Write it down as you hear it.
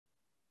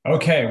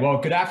Okay, well,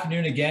 good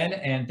afternoon again,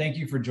 and thank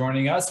you for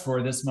joining us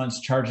for this month's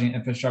Charging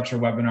Infrastructure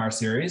webinar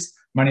series.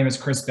 My name is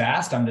Chris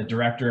Bast. I'm the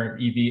Director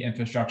of EV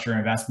Infrastructure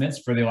Investments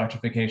for the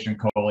Electrification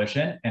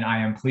Coalition, and I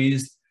am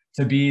pleased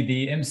to be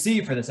the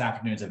MC for this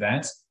afternoon's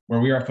event,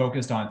 where we are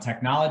focused on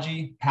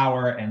technology,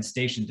 power, and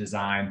station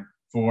design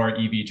for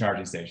EV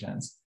charging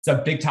stations. It's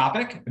a big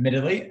topic,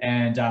 admittedly,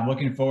 and I'm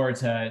looking forward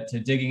to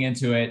digging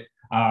into it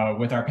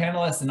with our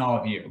panelists and all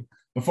of you.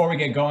 Before we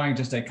get going,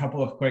 just a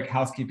couple of quick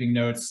housekeeping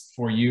notes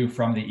for you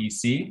from the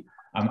EC.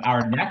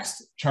 Our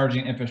next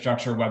Charging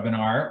Infrastructure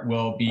webinar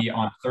will be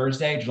on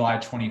Thursday, July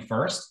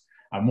 21st.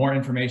 More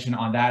information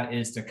on that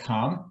is to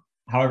come.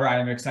 However, I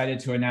am excited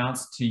to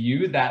announce to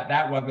you that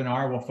that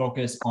webinar will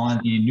focus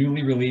on the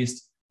newly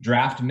released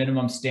draft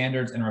minimum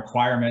standards and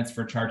requirements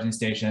for charging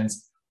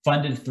stations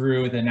funded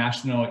through the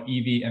National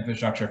EV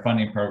Infrastructure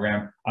Funding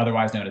Program,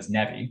 otherwise known as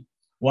NEVI.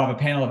 We'll have a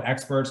panel of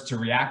experts to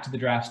react to the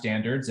draft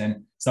standards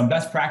and some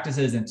best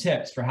practices and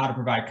tips for how to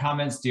provide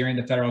comments during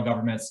the federal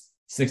government's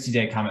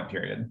 60-day comment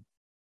period.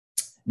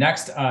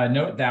 Next,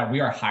 note that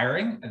we are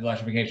hiring at the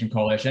Electrification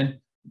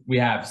Coalition. We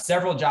have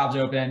several jobs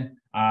open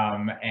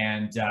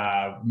and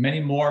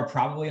many more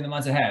probably in the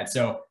months ahead.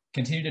 So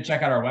continue to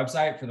check out our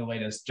website for the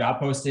latest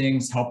job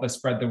postings, help us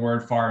spread the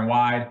word far and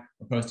wide.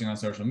 We're posting on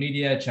social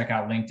media, check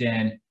out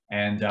LinkedIn,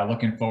 and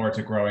looking forward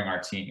to growing our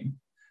team.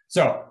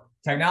 So,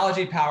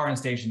 technology, power, and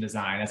station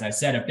design. As I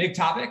said, a big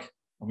topic.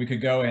 We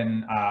could go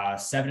in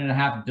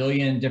 7.5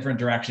 billion different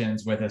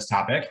directions with this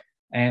topic.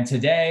 And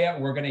today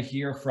we're going to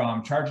hear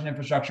from charging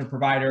infrastructure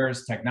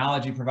providers,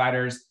 technology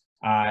providers,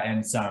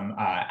 and some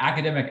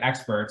academic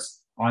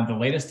experts on the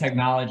latest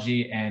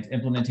technology and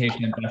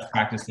implementation and best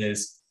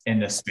practices in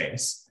this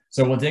space.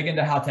 So we'll dig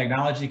into how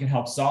technology can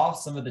help solve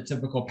some of the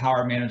typical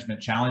power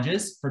management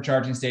challenges for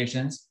charging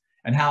stations,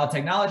 and how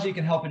technology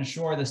can help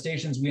ensure the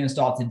stations we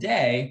install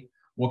today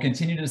will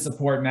continue to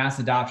support mass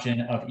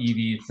adoption of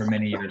EVs for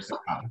many years to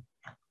come.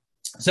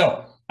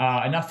 So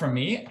enough from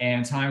me,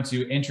 and time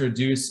to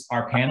introduce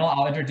our panel.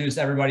 I'll introduce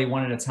everybody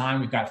one at a time.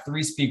 We've got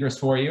 3 speakers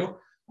for you.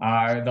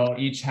 They'll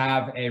each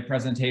have a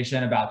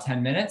presentation about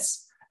 10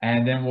 minutes,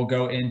 and then we'll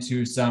go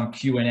into some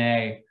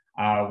Q&A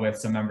with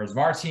some members of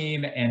our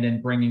team, and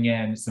then bringing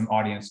in some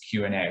audience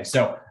Q&A.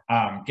 So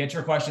get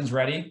your questions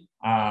ready.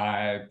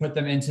 Put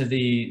them into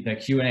the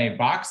Q&A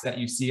box that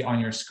you see on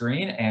your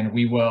screen, and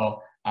we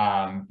will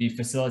be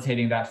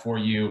facilitating that for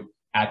you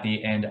at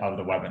the end of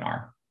the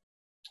webinar.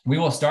 We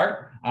will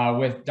start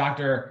with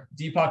Dr.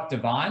 Deepak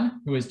Devan,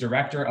 who is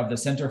Director of the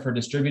Center for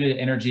Distributed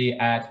Energy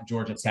at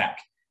Georgia Tech.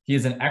 He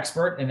is an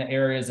expert in the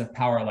areas of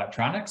power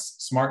electronics,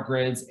 smart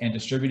grids, and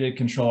distributed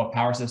control of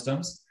power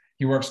systems.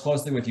 He works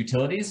closely with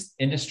utilities,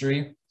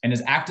 industry, and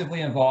is actively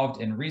involved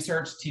in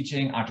research,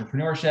 teaching,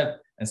 entrepreneurship,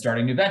 and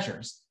starting new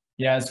ventures.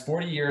 He has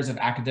 40 years of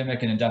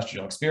academic and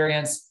industrial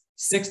experience,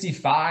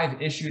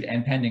 65 issued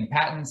and pending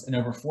patents, and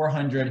over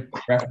 400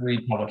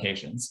 refereed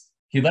publications.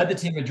 He led the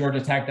team at Georgia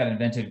Tech that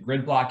invented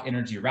grid block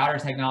energy router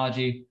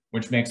technology,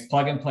 which makes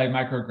plug-and-play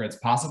microgrids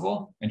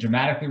possible and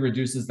dramatically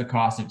reduces the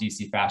cost of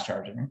DC fast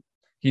charging.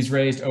 He's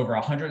raised over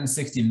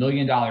 $160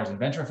 million in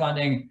venture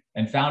funding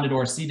and founded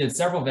or seeded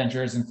several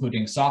ventures,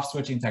 including soft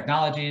switching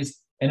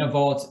technologies,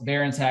 Innovolt,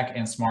 Verintech,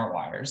 and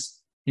SmartWires.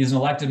 He's an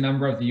elected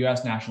member of the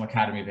U.S. National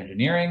Academy of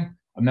Engineering,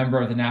 a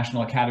member of the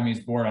National Academy's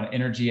Board on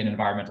Energy and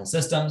Environmental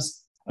Systems,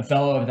 a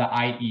fellow of the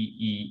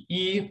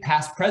IEEE,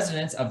 past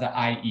president of the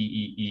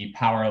IEEE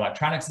Power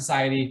Electronics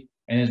Society,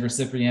 and is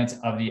recipient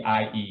of the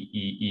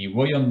IEEE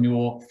William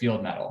Newell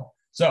Field Medal.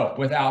 So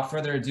without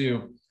further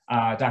ado,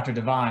 Dr.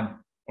 Devan,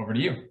 over to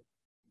you.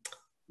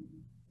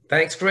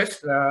 Thanks,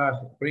 Chris.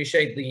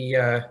 Appreciate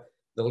the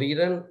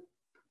lead-in,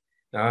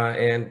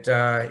 and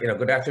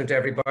good afternoon to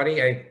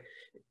everybody.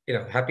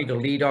 Happy to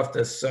lead off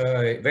this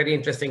very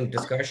interesting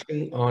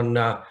discussion on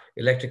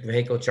electric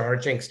vehicle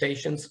charging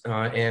stations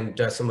and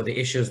some of the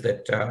issues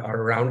that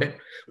are around it.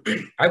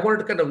 I wanted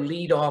to kind of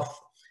lead off,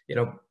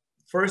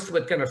 first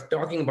with kind of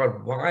talking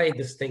about why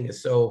this thing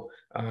is so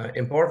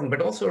important,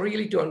 but also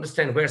really to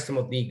understand where some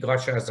of the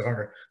gotchas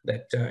are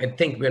that I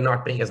think we're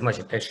not paying as much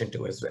attention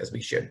to as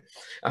we should.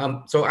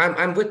 So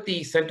I'm with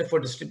the Center for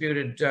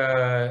Distributed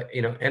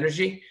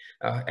Energy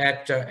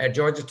at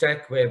Georgia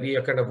Tech, where we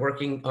are kind of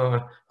working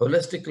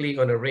holistically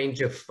on a range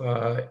of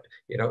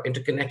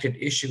interconnected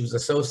issues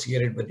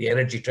associated with the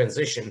energy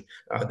transition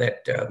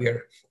that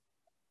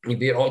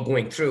we are all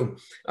going through.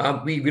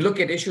 We look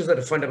at issues at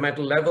a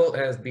fundamental level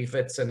as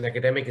befits an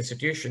academic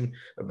institution,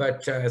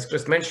 but as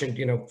Chris mentioned,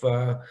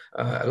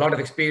 a lot of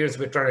experience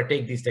with trying to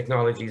take these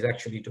technologies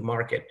actually to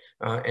market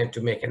and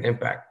to make an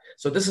impact.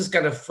 So this is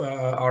kind of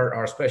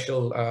our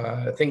special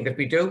thing that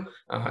we do,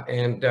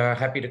 and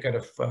happy to kind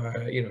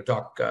of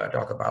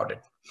talk about it.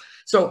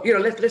 So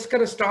let's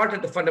kind of start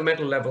at the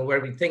fundamental level where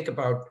we think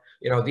about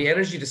the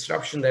energy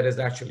disruption that is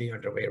actually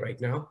underway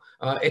right now.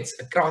 It's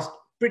across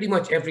pretty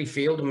much every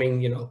field. I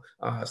mean,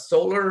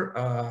 solar,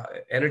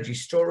 energy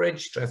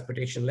storage,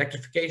 transportation,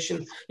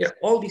 electrification,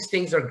 all these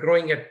things are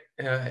growing at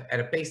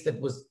a pace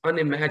that was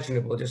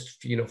unimaginable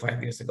just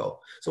 5 years ago.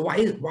 So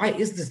why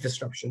is this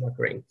disruption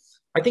occurring?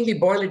 I think we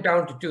boil it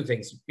down to two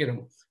things.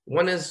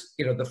 One is,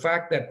 the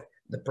fact that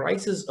the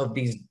prices of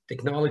these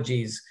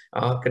technologies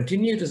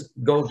continue to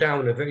go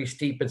down a very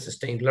steep and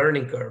sustained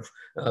learning curve.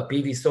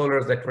 PV solar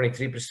is at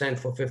 23%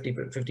 for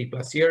 50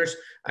 plus years,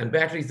 and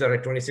batteries are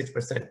at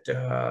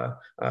 26%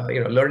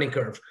 learning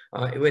curve,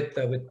 with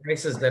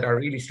prices that are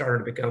really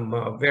starting to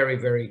become very,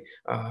 very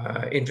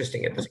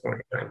interesting at this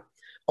point in time.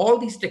 All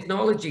these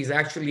technologies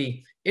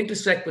actually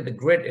intersect with the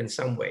grid in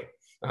some way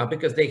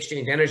because they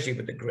exchange energy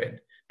with the grid.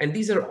 And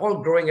these are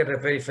all growing at a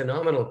very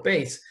phenomenal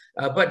pace,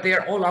 but they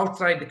are all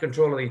outside the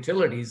control of the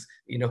utilities,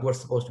 who are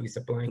supposed to be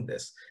supplying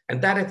this.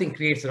 And that, I think,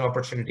 creates an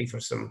opportunity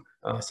for some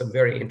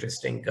very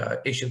interesting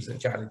issues and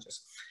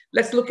challenges.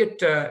 Let's look at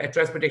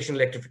transportation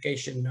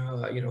electrification,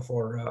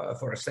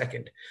 for a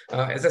second.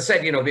 As I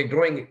said, we're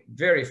growing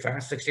very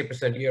fast,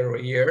 60% year over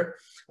year.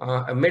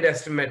 A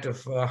mid-estimate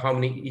of how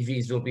many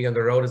EVs will be on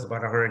the road is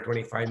about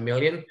 125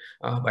 million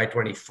by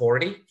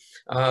 2040.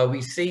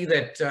 We see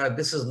that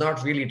this is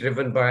not really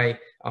driven by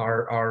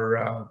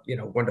our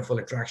wonderful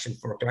attraction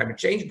for climate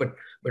change, but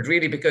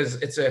really because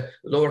it's a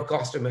lower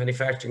cost of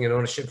manufacturing and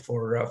ownership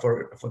for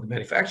the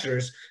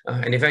manufacturers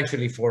and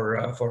eventually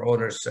for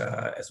owners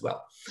as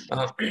well.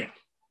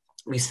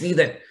 We see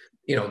that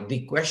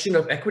the question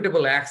of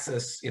equitable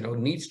access,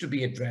 needs to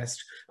be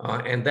addressed,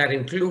 and that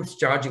includes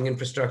charging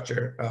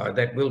infrastructure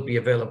that will be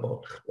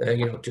available,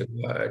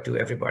 to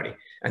everybody.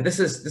 And this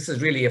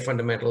is really a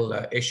fundamental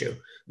issue.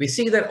 We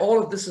see that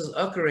all of this is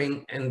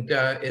occurring and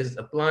is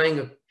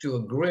applying to a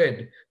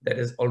grid that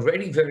is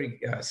already very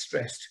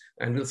stressed,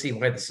 and we'll see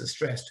why this is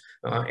stressed,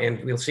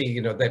 and we'll see,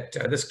 that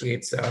this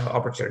creates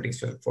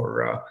opportunities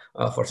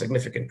for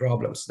significant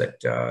problems that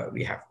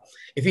we have.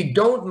 If we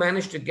don't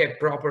manage to get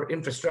proper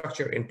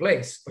infrastructure in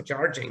place for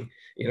charging,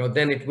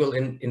 then it will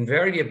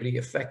invariably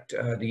affect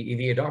the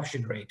EV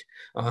adoption rate,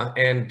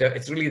 and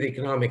it's really the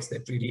economics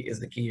that really is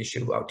the key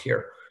issue out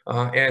here.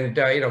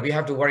 We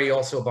have to worry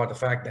also about the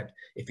fact that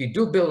if you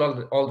do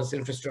build all this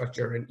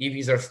infrastructure and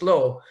EVs are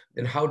slow,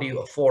 then how do you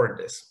afford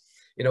this?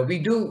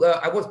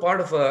 I was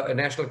part of a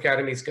National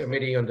Academies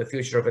Committee on the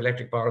Future of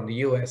Electric Power in the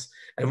US.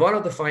 And one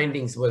of the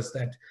findings was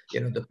that,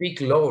 the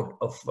peak load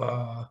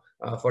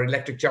for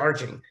electric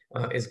charging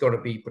is going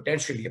to be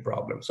potentially a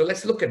problem. So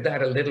let's look at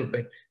that a little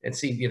bit and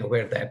see,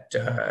 where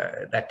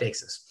that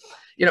takes us.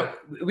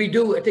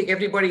 I think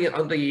everybody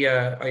on the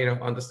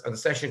on the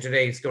session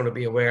today is going to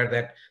be aware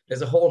that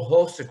there's a whole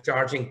host of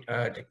charging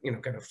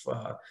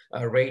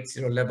rates,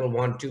 level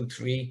 1, 2,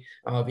 3.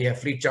 We have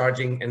fleet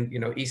charging, and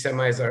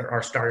e-semis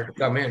are starting to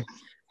come in.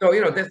 So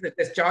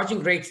there's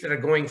charging rates that are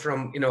going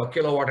from 1.5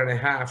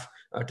 kilowatts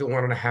to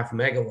 1.5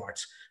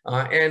 megawatts,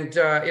 and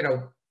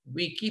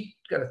we keep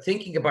kind of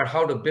thinking about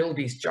how to build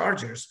these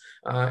chargers,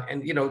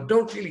 and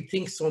don't really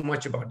think so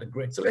much about the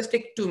grid. So let's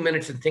take 2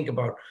 minutes and think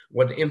about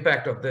what the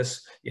impact of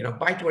this,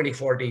 by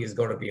 2040 is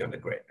going to be on the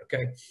grid.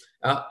 Okay,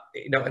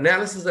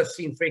 analysis I've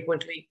seen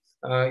frequently,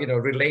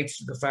 relates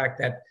to the fact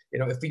that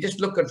if we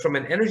just look at from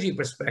an energy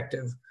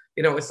perspective,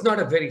 it's not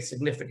a very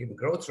significant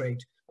growth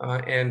rate,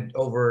 and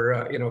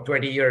over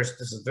 20 years,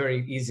 this is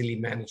very easily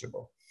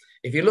manageable.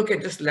 If you look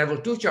at just level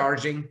 2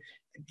 charging,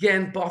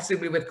 again,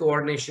 possibly with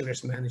coordination,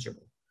 it's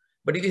manageable.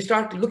 But if you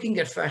start looking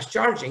at fast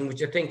charging,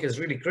 which I think is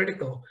really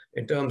critical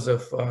in terms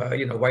of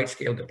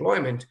wide-scale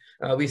deployment,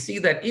 we see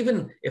that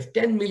even if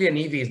 10 million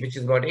EVs, which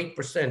is about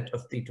 8%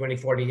 of the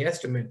 2040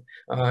 estimate,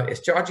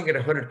 is charging at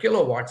 100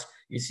 kilowatts,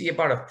 you see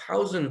about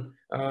 1,000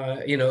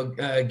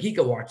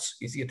 gigawatts.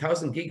 You see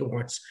 1,000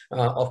 gigawatts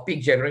of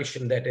peak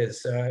generation that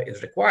is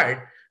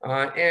required,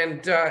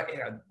 and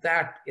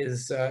that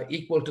is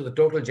equal to the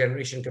total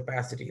generation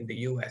capacity in the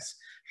US.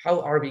 How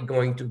are we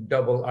going to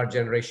double our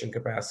generation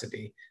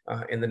capacity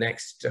in the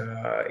next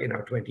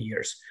 20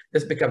 years?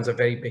 This becomes a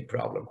very big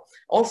problem.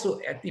 Also,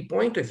 at the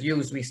point of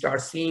use, we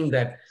start seeing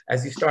that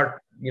as you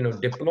start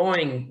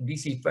deploying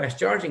DC fast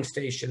charging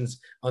stations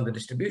on the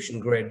distribution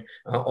grid,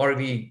 or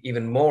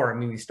even more. I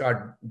mean, we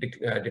start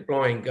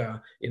deploying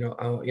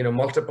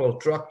multiple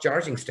truck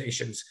charging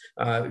stations.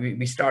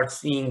 We start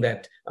seeing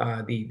that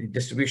the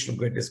distribution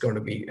grid is going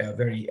to be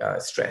very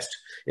stressed.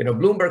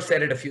 Bloomberg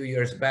said it a few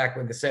years back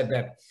when they said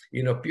that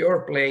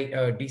pure play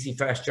DC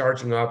fast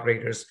charging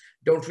operators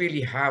don't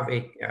really have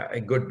a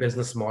good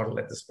business model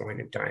at this point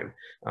in time,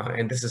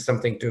 and this is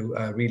something to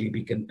really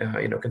be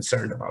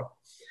concerned about.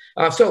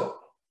 So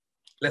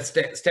let's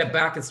step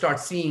back and start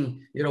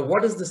seeing,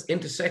 what is this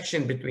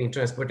intersection between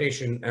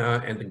transportation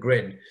and the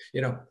grid?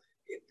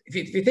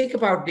 If you think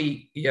about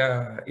the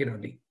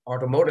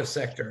automotive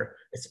sector,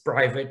 it's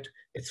private,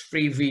 it's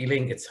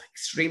freewheeling, it's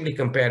extremely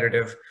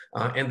competitive,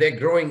 and they're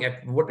growing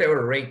at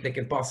whatever rate they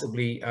can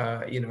possibly,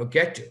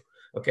 get to.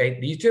 Okay,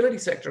 the utility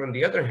sector, on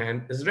the other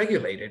hand, is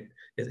regulated,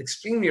 is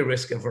extremely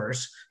risk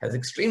averse, has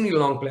extremely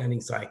long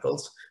planning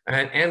cycles,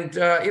 and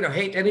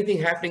hate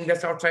anything happening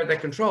that's outside their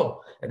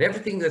control. And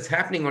everything that's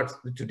happening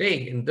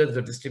today in terms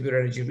of distributed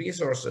energy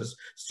resources,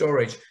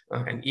 storage,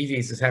 and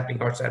EVs is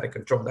happening outside of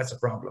control. That's a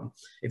problem.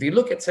 If you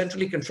look at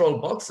centrally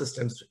controlled bulk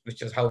systems,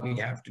 which is how we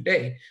have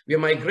today, we are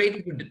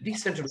migrating to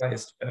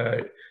decentralized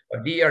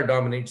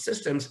DER-dominated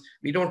systems.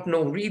 We don't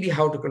know really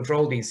how to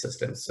control these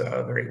systems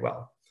very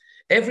well.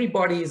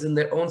 Everybody is in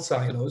their own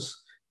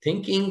silos,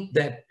 thinking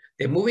that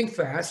they're moving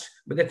fast,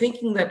 but they're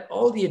thinking that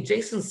all the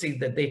adjacencies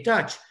that they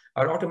touch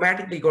are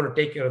automatically going to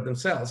take care of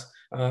themselves.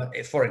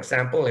 For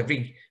example,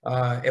 every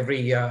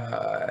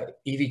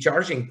EV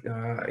charging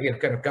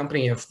kind of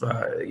company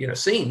I've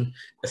seen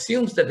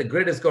assumes that the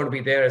grid is going to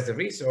be there as a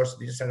resource.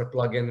 You just have to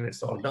plug in and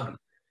it's all done.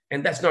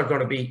 And that's not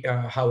going to be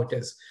how it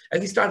is. As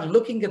we start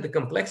looking at the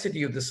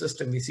complexity of the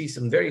system, we see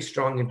some very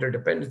strong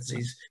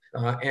interdependencies,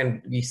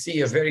 and we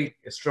see a very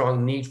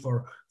strong need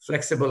for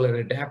flexible and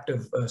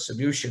adaptive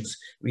solutions.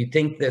 We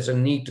think there's a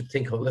need to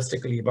think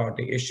holistically about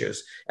the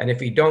issues. And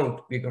if we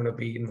don't, we're going to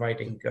be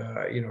inviting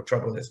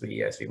trouble as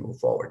we move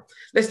forward.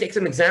 Let's take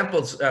some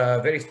examples,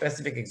 very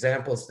specific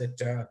examples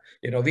that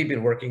we've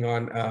been working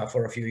on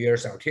for a few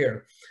years out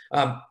here.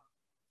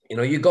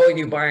 You go and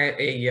you buy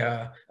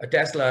a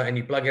Tesla and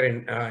you plug it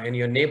in, and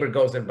your neighbor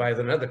goes and buys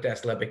another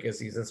Tesla because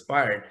he's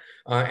inspired.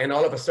 And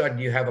all of a sudden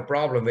you have a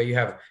problem where you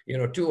have,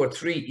 2 or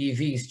 3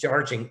 EVs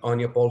charging on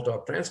your pole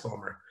top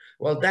transformer.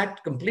 Well,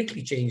 that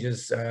completely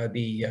changes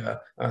the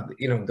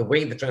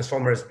way the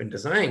transformer has been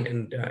designed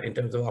and in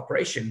terms of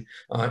operation.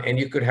 And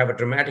you could have a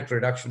dramatic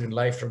reduction in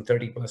life from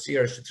 30 plus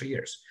years to 3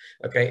 years.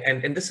 Okay,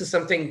 and this is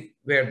something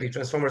where the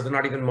transformers are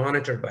not even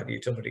monitored by the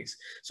utilities.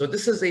 So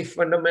this is a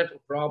fundamental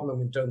problem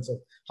in terms of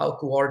how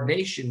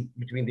coordination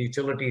between the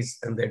utilities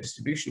and their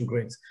distribution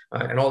grids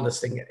and all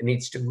this thing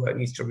needs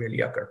to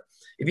really occur.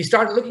 If you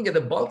start looking at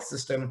the bulk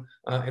system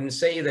and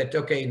say that,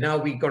 okay, now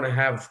we're going to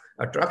have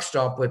a truck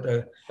stop with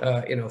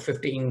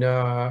 50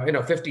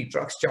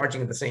 trucks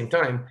charging at the same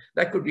time,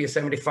 that could be a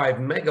 75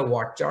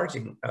 megawatt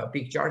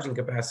peak charging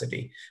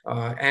capacity.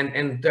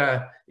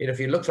 If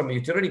you look from a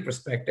utility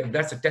perspective,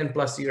 that's a 10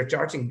 plus year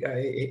charging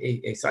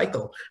a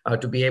cycle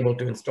to be able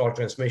to install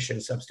transmission,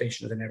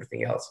 substations, and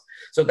everything else.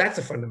 So that's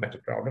a fundamental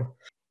problem.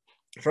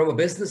 From a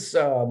business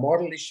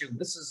model issue,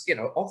 this is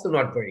also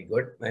not very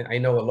good. I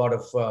know a lot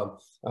of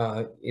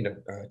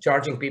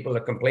charging people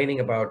are complaining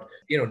about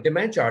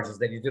demand charges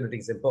that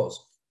utilities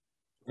impose.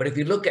 But if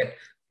you look at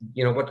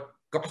what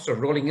cost of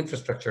rolling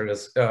infrastructure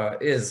is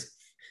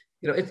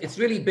it's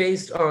really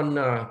based on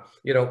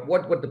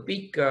what the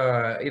peak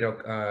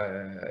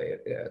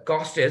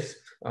cost is,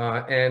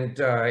 and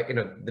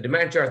the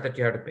demand charge that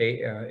you have to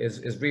pay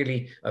is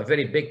really a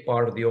very big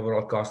part of the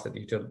overall cost that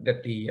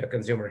the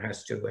consumer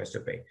has to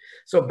pay.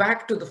 So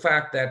back to the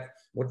fact that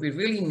what we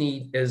really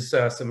need is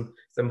some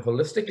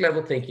holistic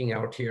level thinking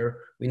out here.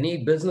 We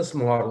need business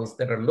models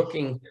that are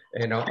looking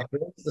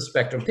across the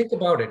spectrum. Think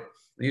about it.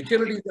 The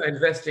utilities are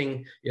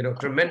investing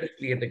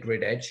tremendously at the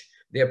grid edge.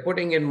 They're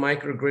putting in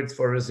microgrids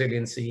for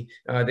resiliency.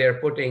 They're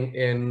putting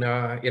in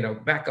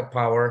backup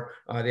power.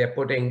 They're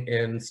putting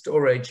in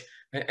storage,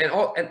 and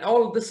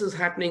all of this is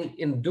happening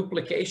in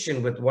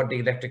duplication with what the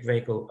electric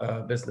vehicle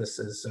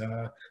businesses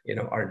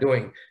are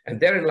doing. And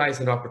therein lies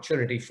an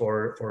opportunity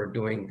for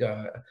doing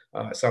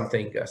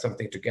something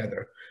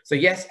together. So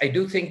yes, I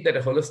do think that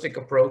a holistic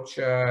approach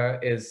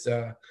is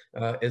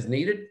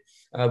needed.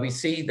 We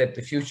see that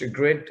the future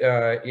grid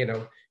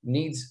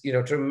needs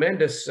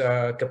tremendous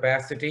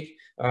capacity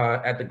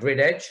at the grid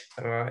edge,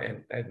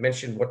 and I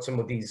mentioned what some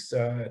of these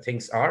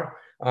things are,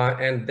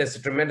 and there's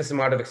a tremendous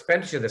amount of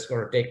expenditure that's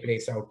going to take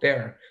place out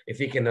there. If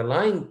we can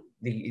align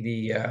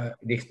the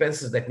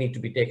expenses that need to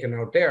be taken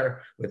out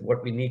there with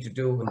what we need to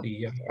do on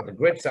the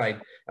grid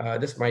side,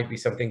 this might be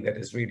something that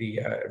is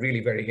really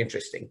very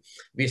interesting.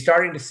 We're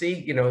starting to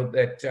see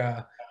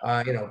that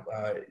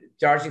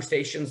charging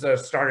stations are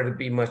starting to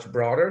be much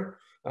broader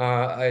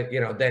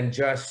than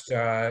just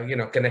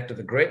connect to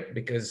the grid,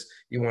 because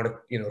you want to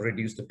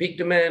reduce the peak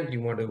demand.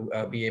 You want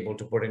to be able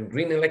to put in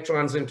green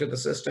electrons into the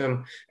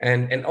system,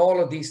 and all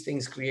of these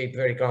things create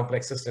very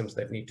complex systems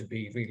that need to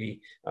be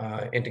really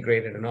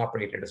integrated and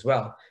operated as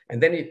well.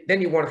 And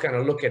then you want to kind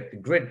of look at the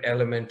grid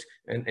element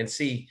and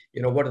see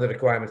what are the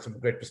requirements from a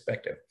grid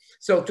perspective.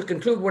 So to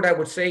conclude, what I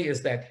would say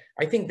is that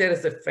I think there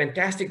is a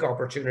fantastic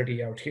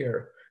opportunity out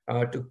here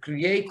to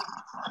create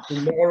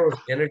tomorrow's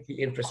energy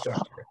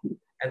infrastructure.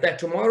 And that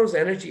tomorrow's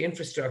energy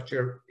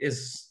infrastructure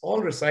is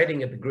all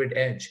residing at the grid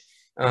edge,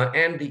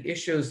 and the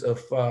issues of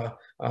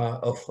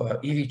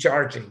EV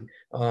charging,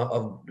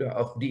 of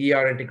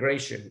DER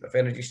integration, of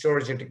energy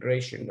storage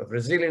integration, of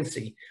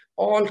resiliency,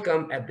 all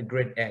come at the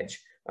grid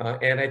edge.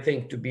 And I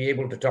think to be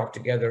able to talk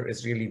together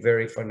is really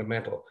very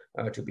fundamental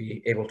to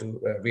be able to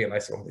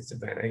realize all these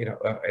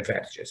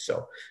advantages.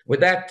 So with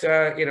that,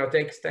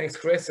 thanks,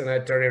 Chris, and I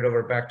turn it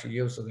over back to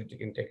you so that you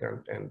can take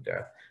on and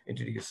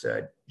introduce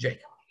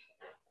Jake.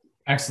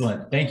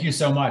 Excellent. Thank you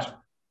so much.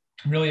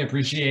 Really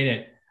appreciate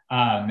it.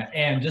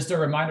 And just a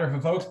reminder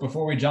for folks,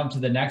 before we jump to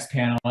the next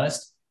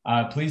panelist,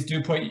 please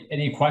do put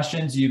any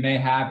questions you may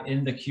have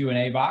in the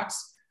Q&A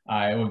box.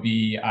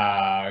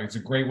 It's a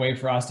great way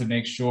for us to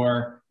make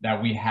sure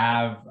that we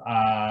have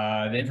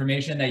the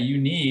information that you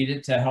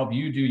need to help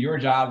you do your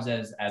jobs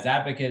as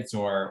advocates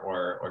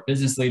or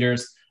business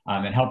leaders,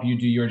 and help you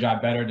do your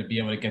job better to be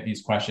able to get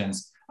these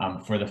questions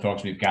for the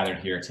folks we've gathered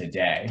here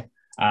today.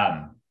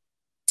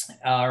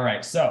 All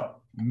right,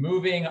 so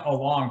moving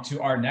along to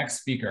our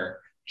next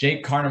speaker,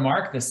 Jake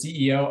Karnemark, the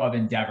CEO of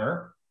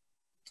Endeavor.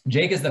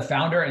 Jake is the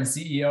founder and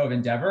CEO of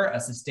Endeavor, a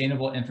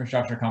sustainable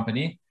infrastructure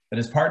company that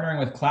is partnering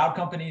with cloud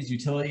companies,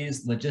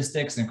 utilities,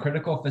 logistics, and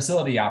critical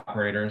facility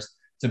operators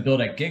to build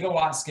a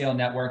gigawatt scale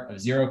network of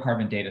zero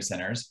carbon data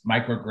centers,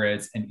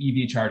 microgrids, and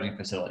EV charging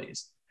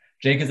facilities.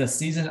 Jake is a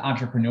seasoned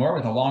entrepreneur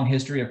with a long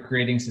history of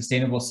creating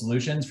sustainable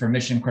solutions for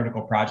mission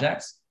critical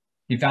projects.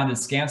 He founded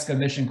Skanska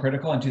Mission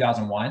Critical in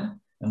 2001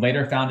 and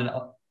later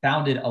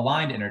founded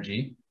Aligned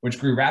Energy, which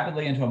grew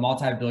rapidly into a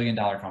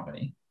multi-billion-dollar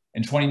company.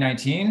 In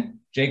 2019,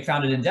 Jake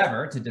founded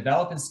Endeavor to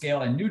develop and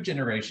scale a new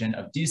generation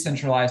of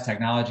decentralized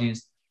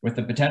technologies with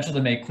the potential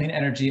to make clean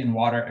energy and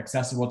water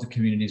accessible to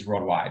communities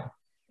worldwide.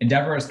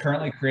 Endeavor is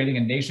currently creating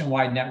a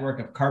nationwide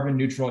network of carbon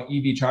neutral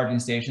EV charging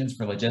stations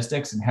for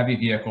logistics and heavy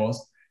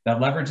vehicles that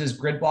leverages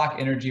grid block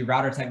energy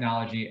router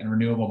technology and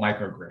renewable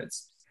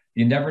microgrids.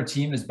 The Endeavor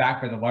team is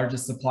backed by the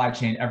largest supply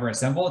chain ever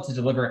assembled to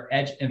deliver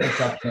edge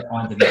infrastructure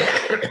on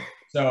demand.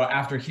 So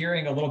after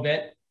hearing a little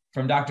bit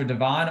from Dr.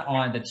 Devon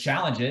on the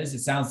challenges, it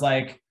sounds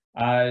like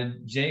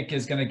Jake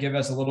is going to give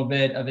us a little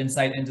bit of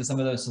insight into some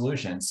of those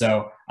solutions.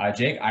 So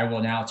Jake, I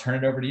will now turn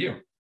it over to you.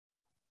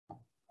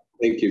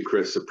 Thank you,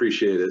 Chris.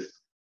 Appreciate it.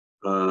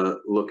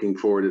 Looking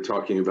forward to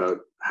talking about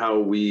how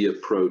we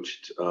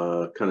approached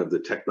kind of the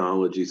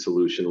technology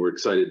solution. We're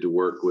excited to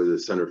work with the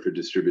Center for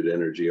Distributed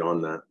Energy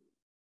on that.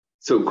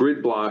 So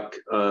grid block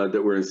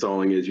that we're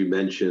installing, as you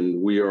mentioned,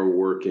 we are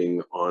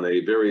working on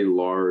a very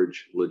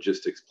large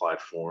logistics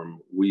platform.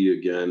 We,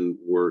 again,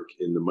 work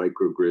in the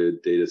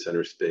microgrid data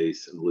center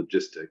space and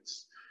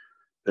logistics.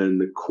 And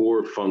the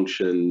core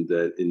function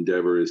that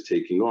Endeavor is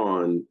taking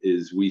on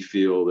is we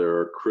feel there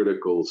are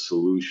critical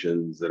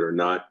solutions that are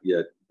not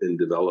yet been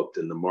developed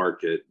in the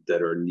market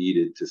that are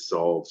needed to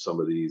solve some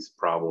of these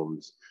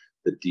problems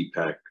that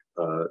Deepak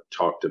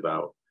talked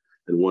about.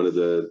 And one of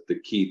the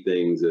key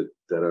things that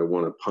I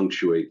want to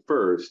punctuate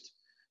first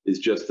is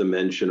just the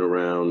mention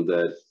around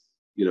that,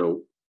 you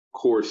know,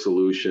 core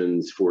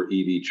solutions for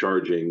EV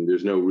charging.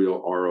 There's no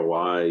real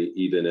ROI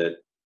even at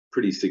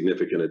pretty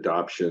significant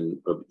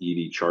adoption of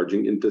EV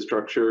charging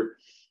infrastructure.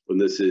 And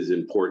this is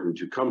important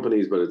to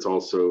companies, but it's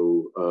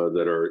also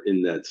that are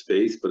in that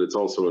space, but it's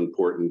also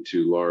important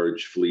to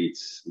large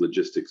fleets,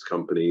 logistics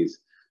companies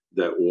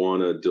that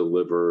want to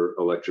deliver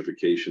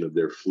electrification of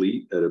their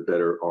fleet at a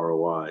better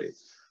ROI.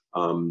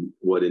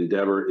 What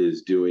Endeavor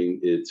is doing,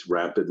 it's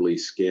rapidly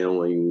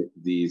scaling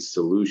these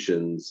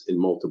solutions in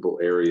multiple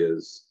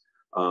areas.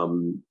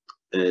 And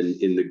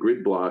in the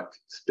grid block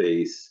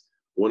space,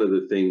 one of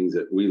the things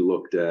that we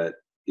looked at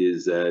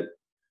is that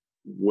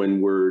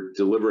when we're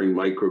delivering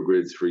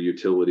microgrids for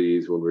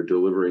utilities, when we're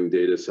delivering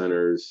data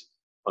centers,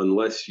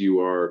 unless you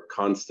are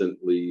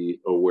constantly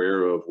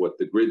aware of what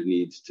the grid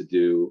needs to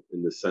do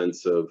in the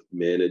sense of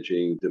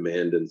managing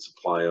demand and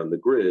supply on the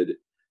grid,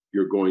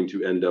 you're going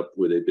to end up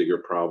with a bigger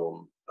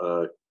problem.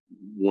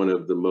 One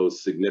of the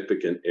most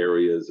significant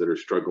areas that are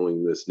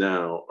struggling this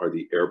now are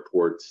the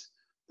airports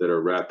that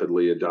are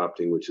rapidly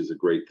adopting, which is a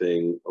great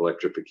thing,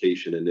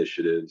 electrification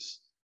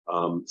initiatives.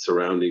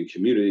 Surrounding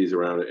communities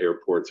around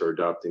airports are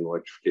adopting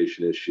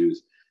electrification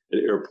issues,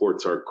 and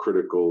airports are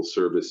critical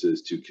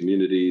services to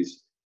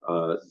communities.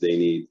 They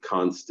need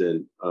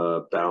constant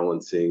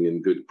balancing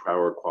and good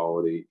power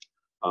quality.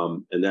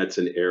 And that's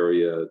an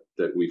area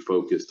that we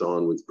focused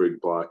on with Grid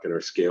Block and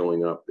are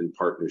scaling up in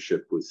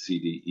partnership with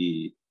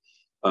CDE.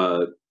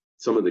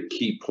 Some of the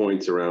key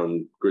points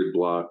around Grid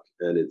Block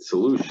and its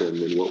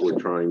solution and what we're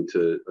trying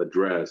to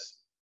address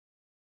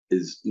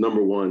is,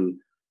 number one,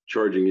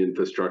 charging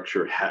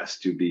infrastructure has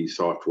to be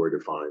software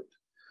defined.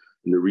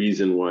 And the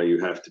reason why you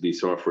have to be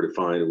software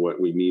defined, and what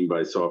we mean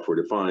by software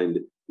defined,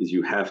 is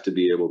you have to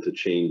be able to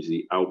change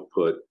the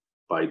output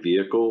by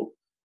vehicle.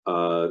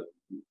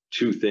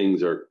 Two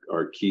things are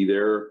key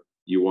there.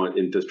 You want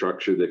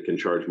infrastructure that can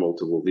charge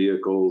multiple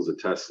vehicles, a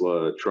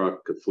Tesla, a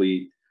truck, a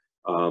fleet.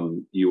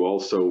 You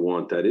also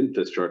want that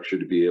infrastructure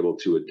to be able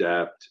to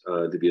adapt,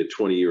 to be a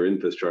 20-year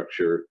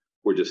infrastructure.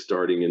 We're just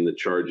starting in the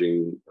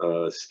charging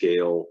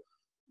scale.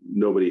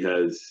 Nobody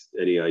has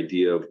any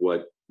idea of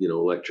what, you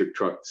know, electric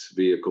trucks,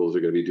 vehicles are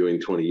going to be doing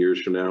 20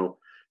 years from now.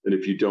 And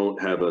if you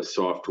don't have a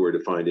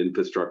software-defined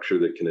infrastructure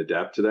that can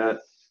adapt to that,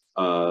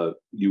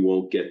 you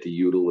won't get the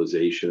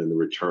utilization and the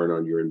return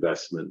on your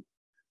investment.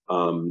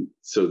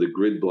 So the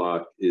Grid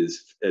Block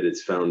is at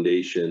its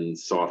foundation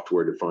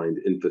software-defined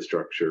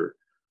infrastructure.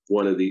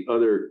 One of the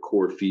other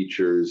core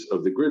features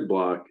of the Grid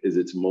Block is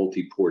its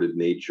multi-ported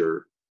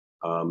nature.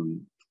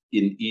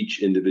 In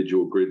each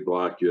individual Grid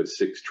Block, you have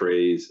 6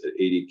 trays at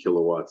 80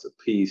 kilowatts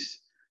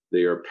apiece.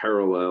 They are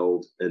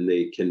paralleled, and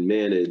they can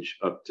manage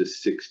up to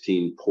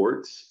 16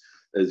 ports,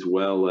 as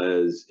well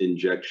as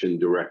injection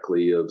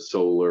directly of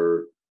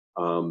solar.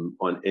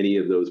 On any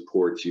of those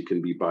ports, you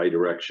can be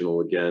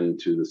bidirectional, again,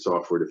 to the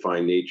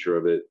software-defined nature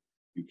of it.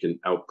 You can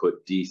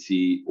output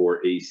DC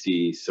or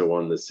AC. So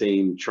on the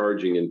same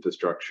charging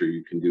infrastructure,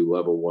 you can do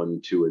level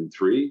 1, 2, and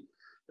 3.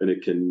 And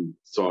it can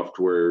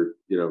software,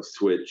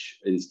 switch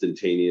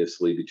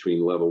instantaneously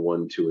between level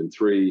 1, 2, and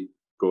 3,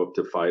 go up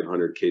to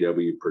 500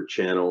 kW per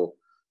channel,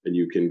 and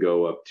you can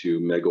go up to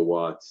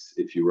megawatts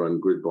if you run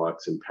grid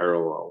blocks in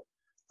parallel.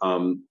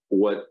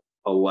 What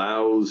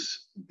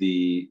allows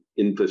the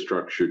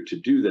infrastructure to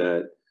do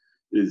that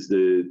is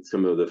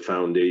some of the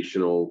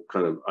foundational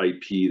kind of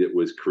IP that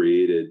was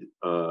created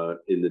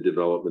in the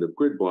development of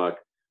grid block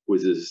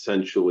was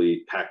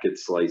essentially packet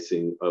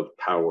slicing of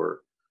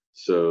power.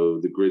 So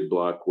the grid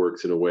block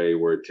works in a way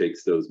where it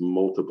takes those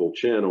multiple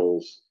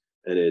channels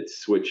and it's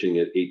switching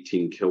at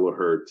 18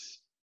 kilohertz.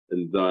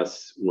 And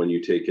thus, when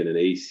you take in an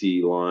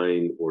AC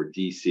line or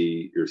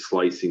DC, you're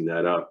slicing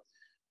that up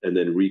and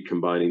then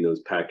recombining those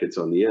packets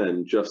on the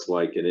end, just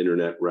like an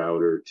internet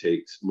router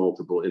takes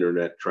multiple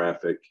internet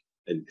traffic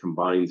and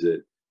combines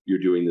it. You're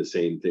doing the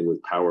same thing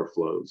with power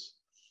flows.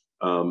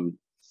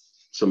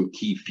 Some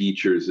key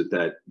features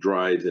that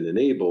drives and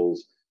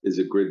enables is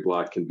a grid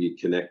block can be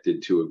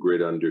connected to a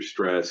grid under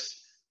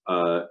stress,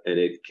 and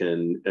it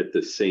can, at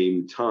the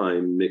same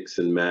time, mix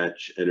and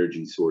match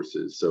energy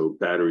sources. So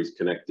batteries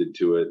connected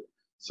to it,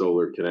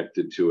 solar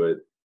connected to it,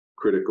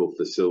 critical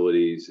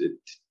facilities. It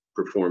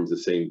performs the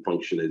same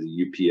function as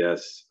a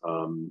UPS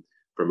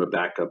from a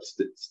backup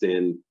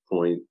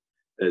standpoint,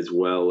 as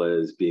well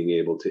as being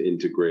able to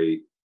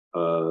integrate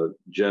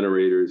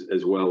generators,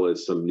 as well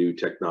as some new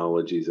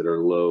technologies that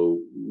are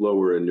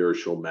lower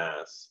inertial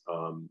mass,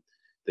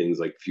 things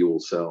like fuel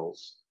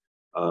cells.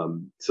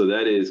 So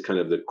that is kind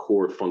of the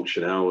core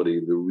functionality.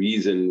 The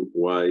reason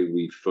why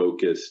we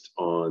focused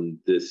on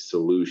this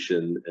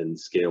solution and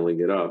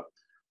scaling it up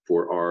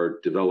for our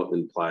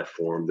development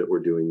platform that we're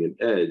doing in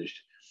Edged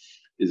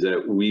is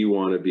that we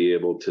want to be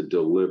able to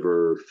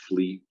deliver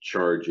fleet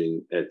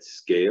charging at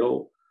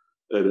scale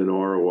at an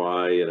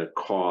ROI and a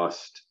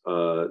cost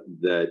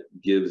that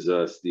gives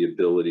us the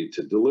ability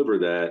to deliver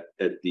that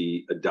at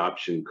the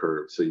adoption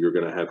curve. So you're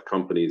going to have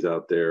companies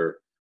out there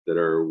that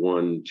are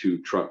 1,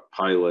 2 truck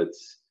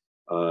pilots.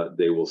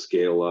 They will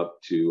scale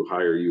up to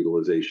higher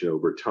utilization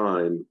over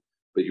time,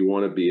 but you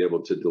want to be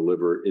able to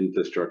deliver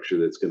infrastructure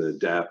that's going to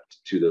adapt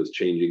to those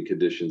changing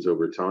conditions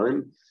over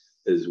time,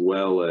 as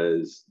well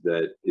as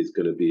that is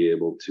going to be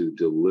able to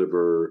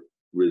deliver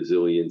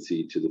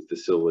resiliency to the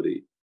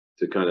facility.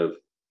 To kind of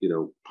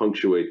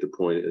punctuate the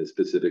point in a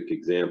specific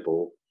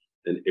example,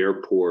 an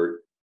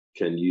airport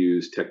can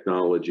use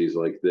technologies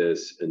like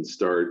this and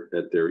start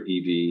at their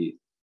EV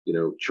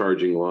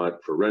charging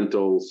lot for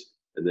rentals,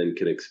 and then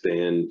can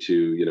expand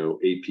to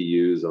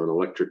APUs on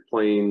electric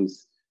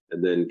planes,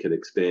 and then can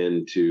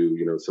expand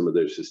to some of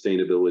their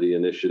sustainability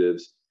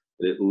initiatives.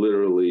 And it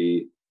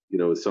literally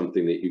is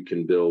something that you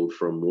can build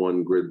from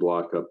one grid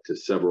block up to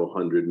several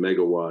hundred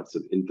megawatts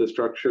of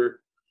infrastructure.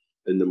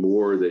 And the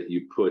more that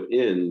you put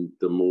in,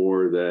 the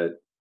more that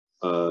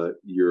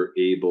you're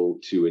able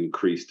to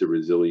increase the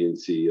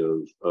resiliency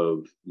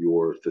of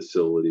your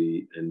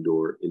facility and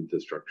or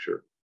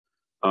infrastructure.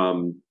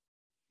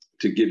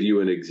 To give you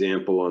an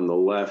example on the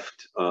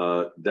left,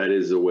 that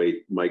is the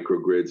way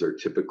microgrids are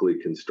typically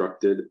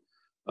constructed.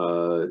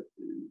 A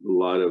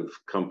lot of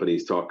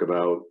companies talk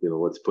about,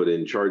 let's put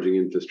in charging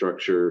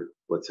infrastructure,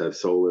 let's have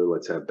solar,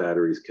 let's have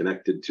batteries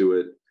connected to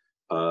it.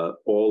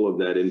 All of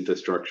that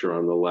infrastructure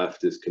on the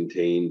left is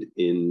contained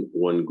in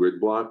one grid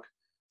block.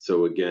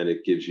 So again,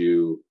 it gives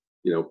you,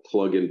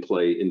 plug and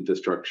play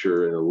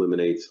infrastructure and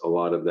eliminates a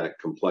lot of that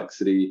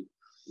complexity.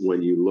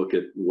 When you look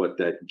at what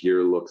that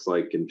gear looks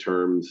like in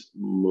terms,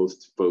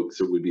 most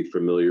folks would be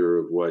familiar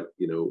of what,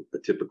 a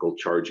typical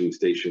charging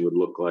station would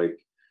look like.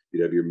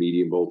 You'd have your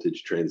medium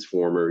voltage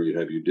transformer, you'd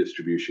have your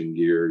distribution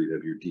gear, you'd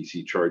have your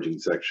DC charging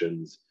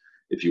sections.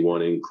 If you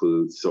want to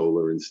include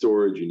solar and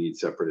storage, you need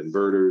separate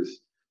inverters.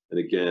 And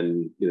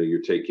again,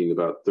 you're taking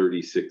about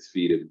 36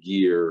 feet of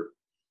gear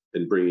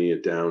and bringing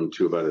it down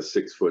to about a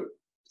 6 foot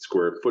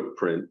square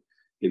footprint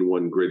in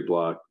one grid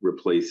block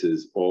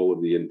replaces all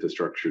of the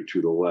infrastructure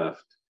to the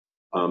left.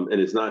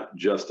 And it's not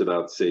just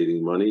about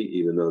saving money,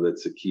 even though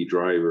that's a key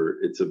driver.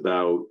 It's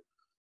about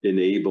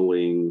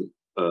enabling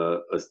a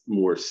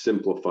more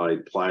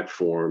simplified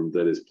platform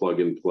that is plug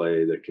and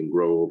play, that can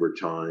grow over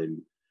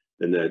time,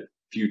 and that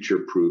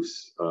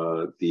future-proofs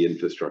the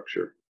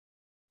infrastructure.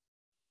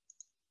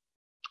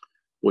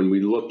 When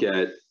we look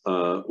at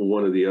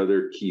one of the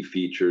other key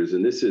features,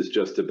 and this is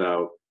just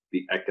about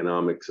the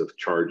economics of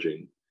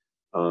charging,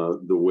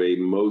 the way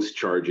most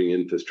charging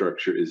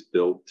infrastructure is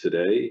built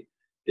today,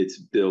 it's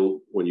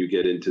built when you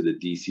get into the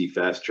DC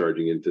fast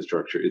charging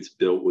infrastructure, it's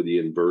built with the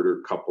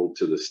inverter coupled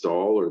to the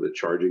stall or the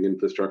charging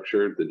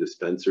infrastructure, the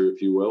dispenser,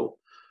 if you will,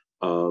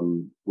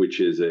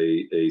 which is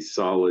a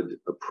solid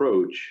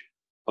approach.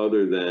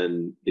 other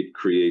than it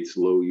creates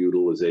low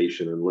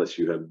utilization. Unless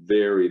you have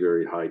very,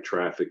 very high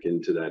traffic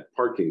into that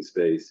parking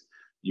space,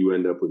 you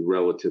end up with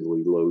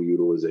relatively low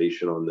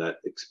utilization on that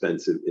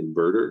expensive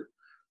inverter.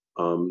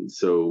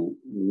 So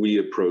we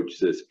approach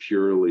this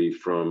purely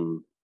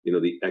from, you know,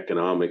 the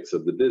economics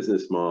of the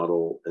business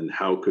model and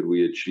how could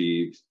we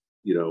achieve,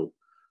 you know,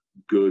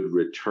 good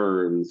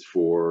returns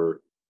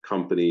for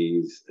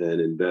companies and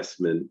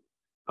investment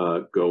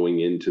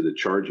going into the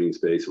charging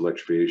space,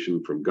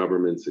 electrification from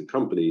governments and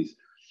companies.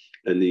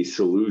 And the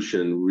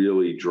solution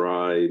really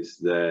drives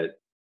that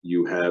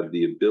you have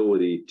the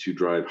ability to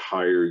drive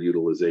higher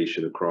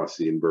utilization across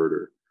the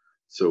inverter.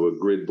 So a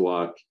grid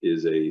block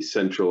is a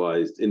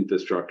centralized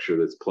infrastructure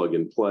that's plug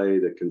and play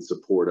that can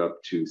support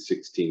up to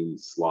 16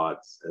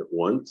 slots at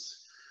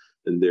once.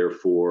 And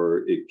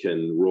therefore it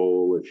can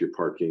roll, if you're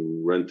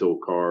parking rental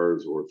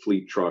cars or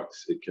fleet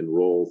trucks, it can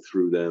roll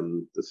through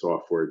them. The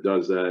software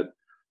does that,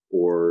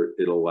 or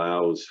it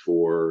allows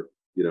for,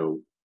 you know,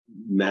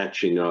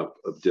 matching up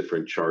of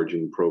different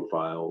charging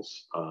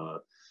profiles.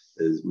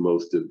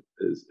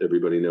 As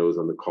everybody knows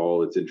on the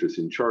call, it's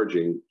interested in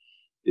charging.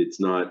 It's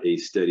not a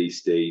steady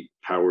state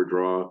power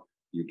draw.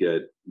 You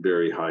get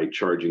very high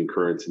charging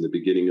currents in the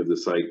beginning of the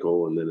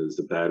cycle, and then as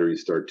the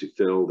batteries start to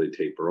fill, they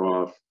taper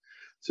off.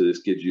 So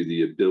this gives you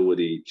the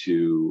ability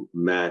to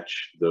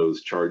match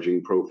those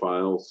charging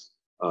profiles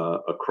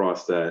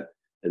across that,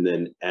 and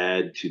then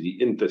add to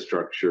the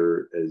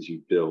infrastructure as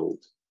you build.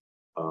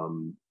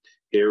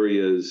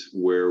 Areas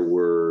where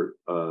we're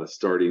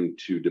starting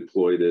to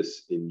deploy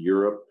this in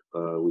Europe,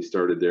 we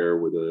started there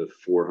with a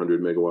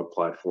 400 megawatt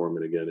platform.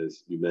 And again,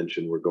 as you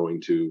mentioned, we're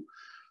going to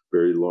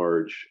very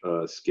large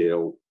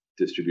scale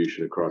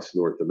distribution across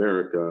North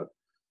America.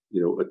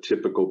 You know, a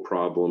typical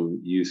problem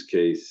use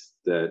case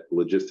that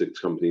logistics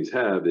companies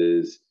have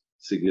is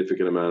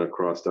significant amount of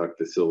cross-dock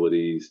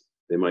facilities.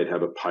 They might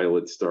have a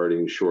pilot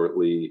starting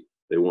shortly.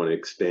 They want to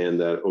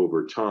expand that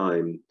over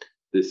time.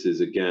 This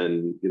is,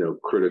 again, you know,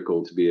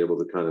 critical to be able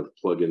to kind of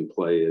plug and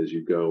play as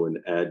you go and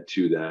add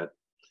to that.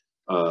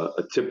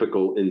 A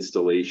typical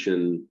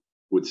installation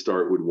would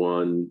start with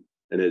one,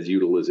 and as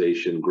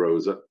utilization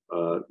grows,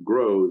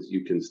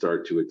 you can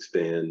start to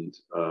expand,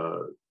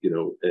 you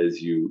know,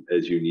 as you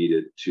need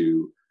it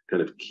to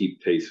kind of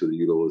keep pace with the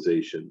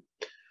utilization.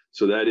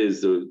 So that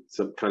is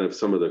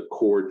some of the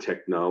core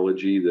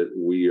technology that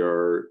we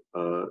are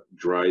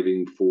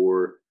driving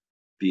for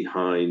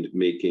behind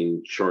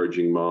making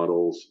charging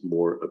models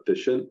more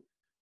efficient.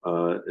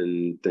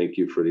 And thank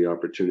you for the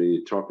opportunity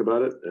to talk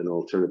about it. And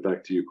I'll turn it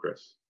back to you,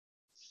 Chris.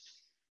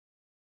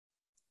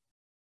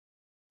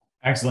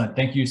 Excellent.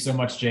 Thank you so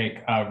much, Jake.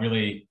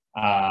 Really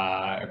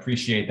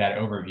appreciate that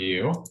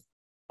overview.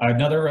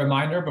 Another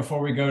reminder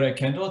before we go to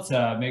Kendall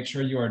to make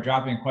sure you are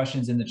dropping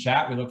questions in the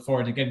chat. We look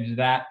forward to getting to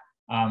that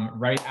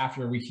right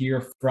after we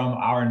hear from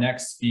our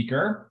next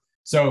speaker.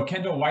 So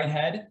Kendall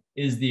Whitehead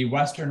is the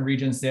Western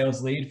Region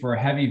Sales Lead for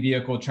Heavy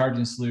Vehicle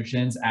Charging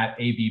Solutions at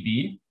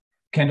ABB.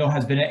 Kendall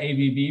has been at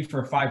ABB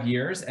for 5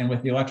 years and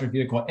with the Electric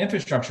Vehicle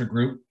Infrastructure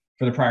Group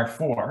for the prior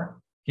 4.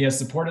 He has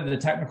supported the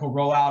technical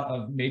rollout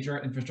of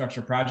major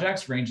infrastructure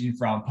projects ranging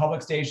from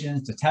public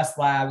stations to test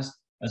labs,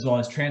 as well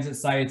as transit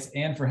sites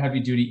and for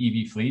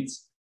heavy-duty EV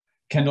fleets.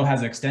 Kendall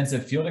has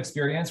extensive field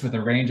experience with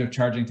a range of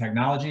charging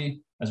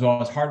technology, as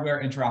well as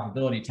hardware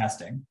interoperability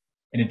testing.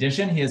 In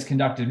addition, he has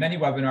conducted many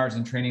webinars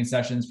and training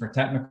sessions for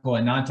technical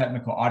and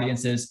non-technical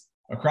audiences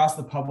across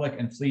the public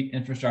and fleet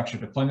infrastructure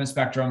deployment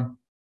spectrum.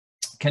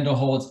 Kendall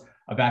holds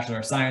a Bachelor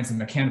of Science in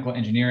Mechanical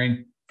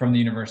Engineering from the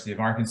University of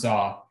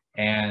Arkansas.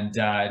 And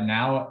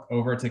now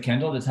over to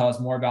Kendall to tell us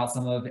more about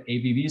some of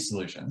ABB's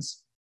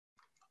solutions.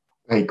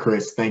 Hey,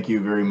 Chris, thank you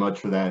very much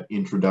for that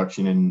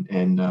introduction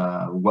and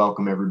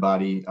welcome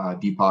everybody.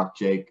 Deepak,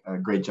 Jake,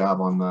 great job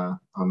on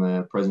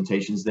the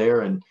presentations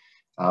there. And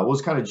we'll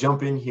just kind of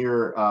jump in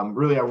here.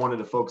 Really, I wanted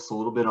to focus a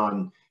little bit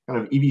on kind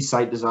of EV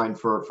site design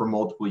for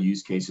multiple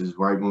use cases,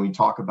 right? When we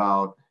talk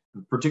about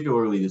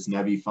particularly this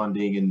NEVI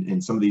funding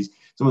and some of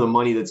the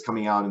money that's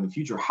coming out in the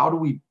future, how do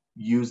we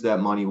use that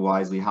money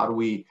wisely? How do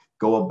we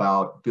go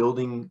about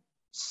building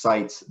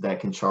sites that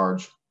can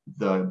charge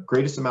the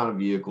greatest amount of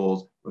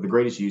vehicles or the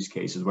greatest use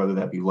cases, whether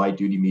that be light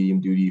duty,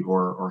 medium duty,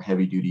 or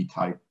heavy duty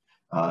type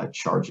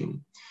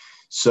charging?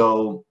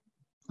 So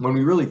when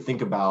we really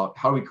think about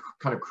how do we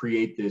kind of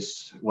create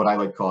this, what I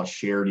like to call a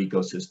shared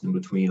ecosystem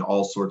between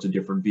all sorts of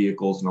different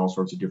vehicles and all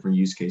sorts of different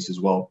use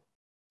cases, well,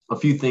 a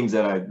few things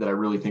that I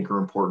really think are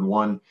important.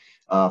 One,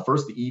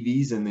 first, the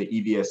EVs and the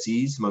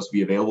EVSEs must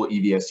be available.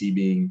 EVSE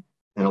being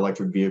an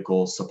electric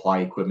vehicle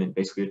supply equipment,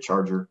 basically a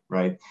charger,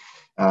 right?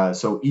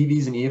 So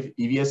EVs and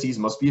EVSEs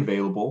must be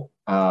available.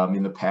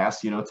 In the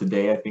past, you know,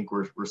 today I think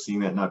we're seeing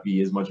that not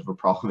be as much of a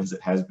problem as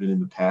it has been in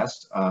the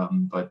past,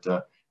 but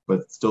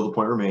still the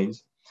point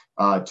remains.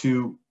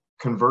 2,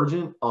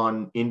 convergent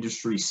on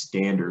industry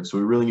standards. So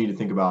we really need to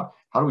think about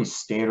how do we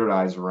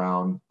standardize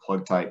around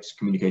plug types,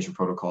 communication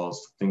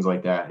protocols, things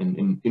like that,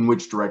 and in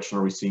which direction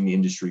are we seeing the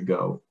industry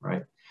go,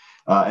 right?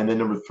 And then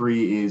number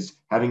 3 is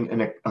having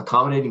an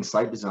accommodating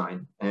site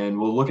design. And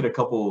we'll look at a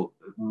couple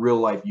real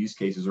life use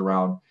cases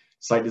around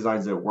site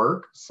designs that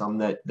work, some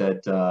that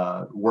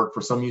work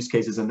for some use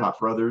cases and not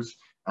for others.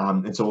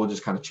 And so we'll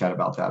just kind of chat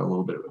about that a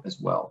little bit as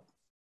well.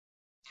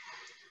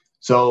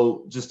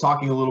 So just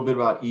talking a little bit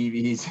about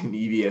EVs and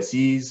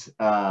EVSEs,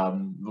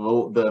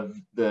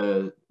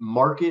 the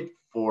market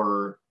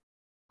for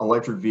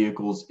electric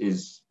vehicles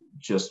is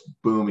just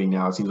booming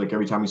now. It seems like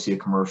every time you see a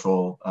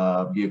commercial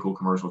vehicle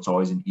commercial, it's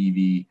always an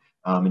EV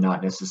and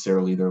not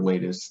necessarily their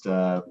latest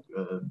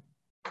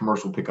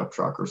commercial pickup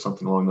truck or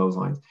something along those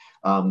lines.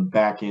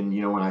 Back in,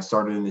 when I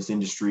started in this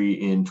industry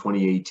in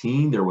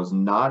 2018, there was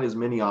not as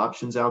many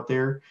options out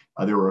there.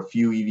 There were a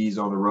few EVs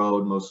on the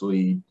road,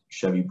 mostly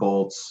Chevy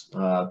Bolts,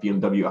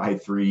 BMW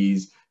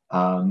i3s,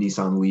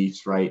 Nissan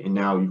Leafs, right? And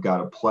now you've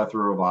got a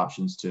plethora of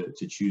options to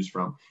choose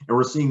from. And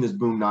we're seeing this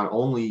boom not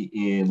only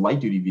in light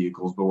duty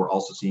vehicles, but we're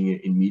also seeing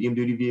it in medium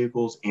duty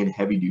vehicles and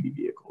heavy duty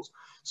vehicles.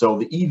 So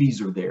the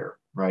EVs are there,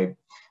 right?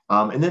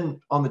 And then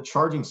on the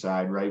charging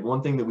side, right,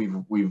 one thing that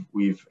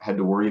we've had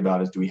to worry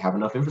about is, do we have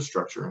enough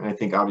infrastructure? And I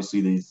think obviously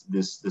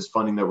this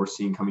funding that we're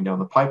seeing coming down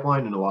the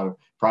pipeline and a lot of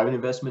private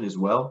investment as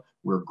well,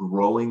 we're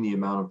growing the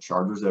amount of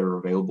chargers that are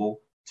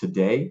available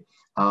today.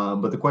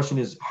 But the question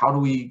is, how do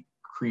we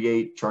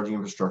create charging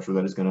infrastructure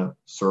that is going to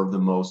serve the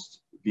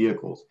most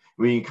vehicles?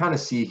 We can kind of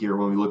see here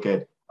when we look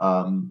at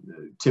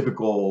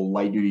typical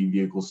light duty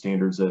vehicle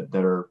standards that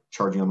are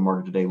charging on the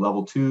market today,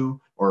 level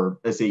 2 or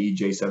SAE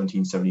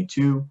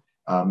J1772.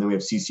 Then we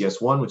have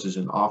CCS1, which is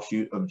an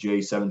offshoot of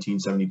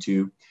J1772.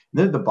 And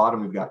then at the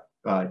bottom, we've got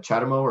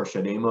CHAdeMO or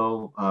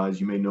CHAdeMO, as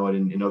you may know it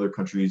in other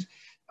countries.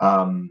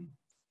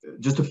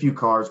 Just a few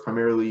cars,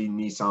 primarily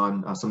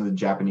Nissan, some of the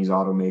Japanese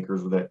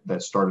automakers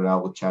that started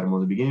out with CHAdeMO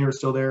in the beginning are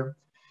still there.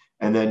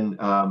 And then,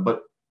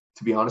 but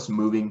to be honest,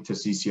 moving to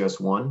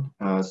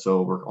CCS1.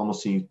 So we're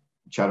almost seeing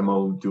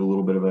CHAdeMO do a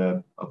little bit of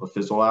a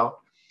fizzle out.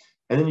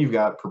 And then you've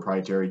got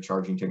proprietary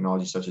charging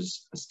technology such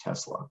as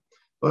Tesla.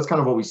 So that's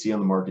kind of what we see on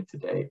the market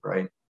today,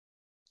 right?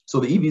 So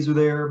the EVs are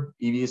there,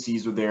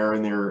 EVSEs are there,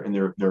 and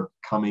they're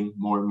coming,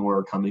 more and more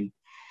are coming.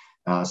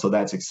 So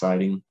that's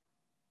exciting.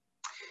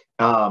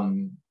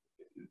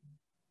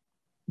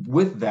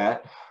 With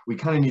that, we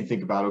kind of need to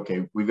think about,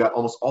 okay, we've got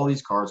almost all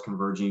these cars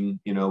converging,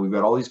 we've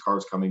got all these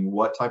cars coming.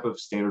 What type of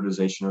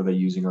standardization are they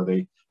using? Are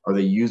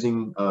they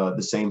using the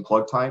same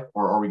plug type,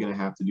 or are we going to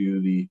have to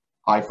do the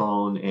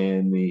iPhone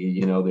and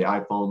the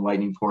iPhone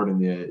Lightning port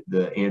and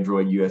the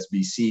Android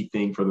USB-C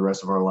thing for the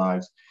rest of our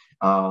lives?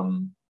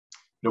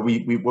 What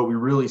we're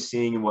really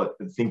seeing and what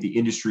I think the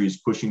industry is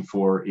pushing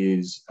for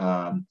is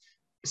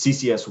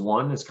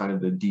CCS1 is kind of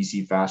the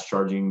DC fast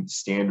charging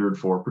standard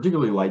for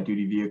particularly light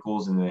duty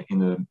vehicles in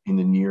the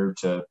near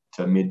to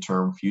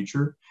midterm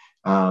future.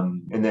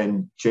 And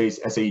then SAE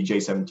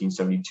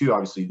J1772,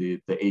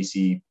 obviously the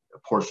AC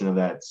portion of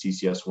that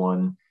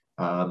CCS1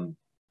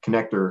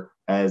 connector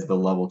as the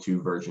level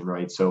 2 version,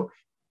 right? So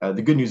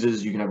the good news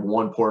is you can have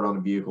one port on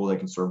a vehicle that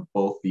can serve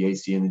both the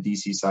AC and the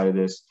DC side of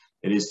this.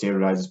 It is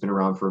standardized. It's been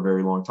around for a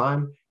very long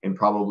time, and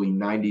probably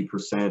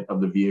 90%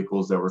 of the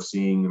vehicles that we're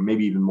seeing,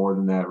 maybe even more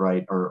than that,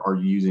 right, are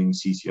using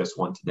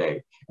CCS1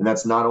 today. And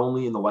that's not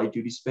only in the light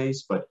duty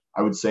space, but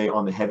I would say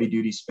on the heavy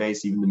duty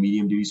space, even the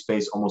medium duty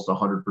space, almost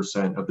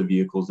 100% of the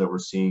vehicles that we're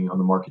seeing on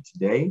the market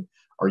today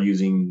are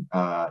using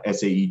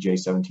SAE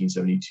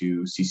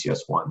J1772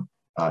 CCS1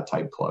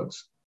 type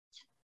plugs.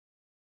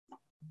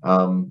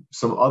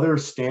 Some other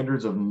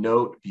standards of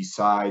note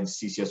besides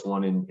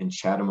CCS1 and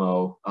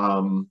CHAdeMO,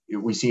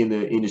 we see in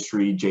the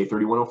industry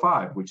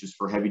J3105, which is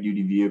for heavy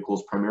duty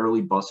vehicles,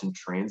 primarily bus and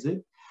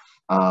transit.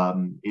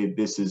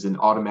 This is an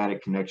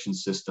automatic connection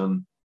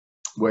system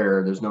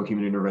where there's no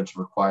human intervention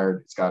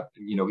required. It's got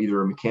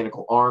either a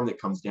mechanical arm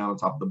that comes down on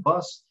top of the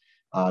bus.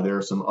 There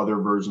are some other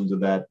versions of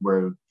that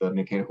where the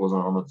mechanical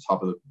arm on the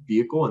top of the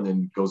vehicle and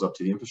then goes up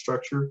to the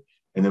infrastructure.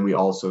 And then we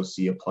also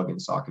see a plug-in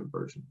socket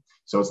version.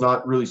 So it's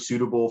not really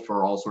suitable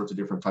for all sorts of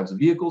different types of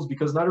vehicles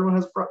because not everyone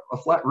has a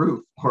flat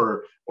roof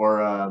or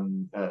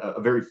a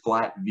very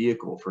flat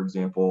vehicle. For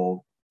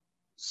example,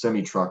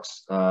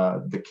 semi-trucks,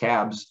 the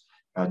cabs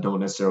don't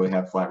necessarily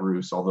have flat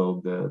roofs,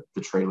 although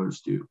the trailers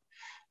do.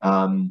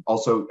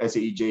 Also,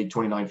 SAE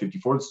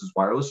J2954, this is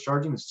wireless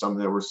charging. This is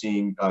something that we're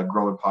seeing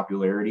grow in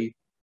popularity.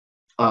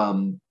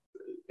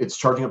 It's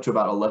charging up to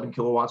about 11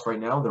 kilowatts right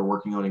now. They're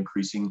working on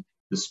increasing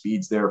the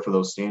speeds there for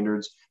those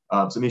standards.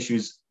 Some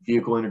issues,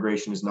 vehicle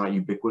integration is not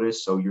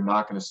ubiquitous, so you're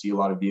not going to see a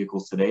lot of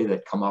vehicles today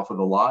that come off of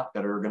the lot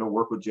that are going to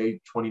work with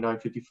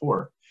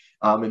J2954.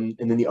 And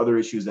then the other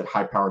issue is that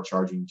high power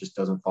charging just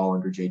doesn't fall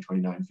under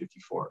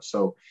J2954.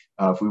 So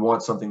if we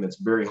want something that's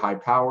very high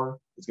power,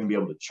 it's going to be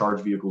able to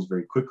charge vehicles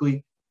very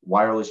quickly.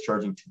 Wireless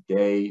charging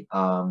today,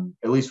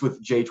 at least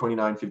with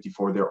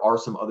J2954, there are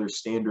some other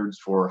standards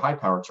for high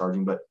power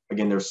charging, but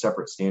again, they're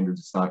separate standards.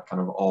 It's not kind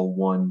of all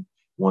one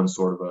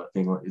sort of a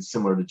thing. It's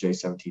similar to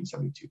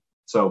J1772.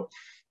 So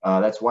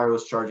that's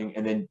wireless charging.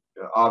 And then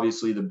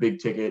obviously the big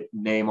ticket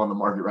name on the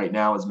market right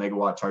now is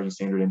megawatt charging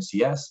standard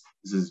MCS.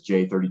 This is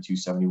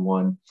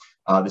J3271.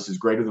 This is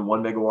greater than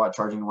 1 megawatt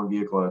charging one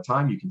vehicle at a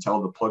time. You can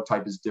tell the plug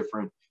type is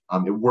different.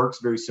 It works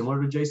very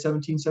similar to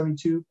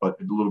J1772, but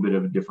a little bit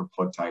of a different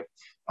plug type.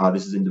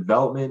 This is in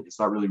development. It's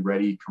not really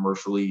ready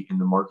commercially in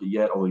the market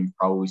yet, although you've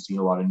probably seen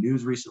a lot of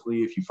news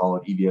recently if you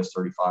followed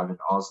EVS35 in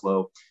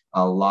Oslo.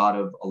 A lot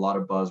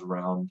of buzz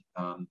around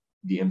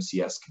the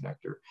MCS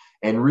connector.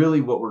 And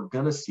really what we're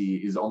going to see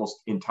is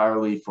almost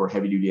entirely for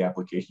heavy duty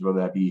applications, whether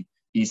that be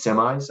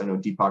e-semis. I know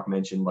Deepak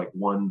mentioned like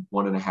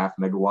 1.5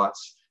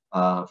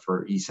 megawatts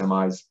for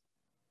e-semis,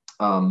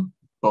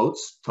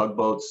 boats,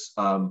 tugboats,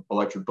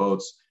 electric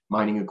boats,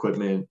 mining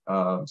equipment,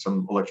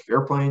 some electric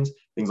airplanes,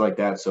 things like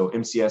that. So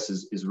MCS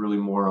is really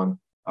more on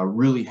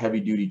really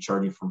heavy duty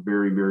charging for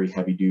very, very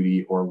heavy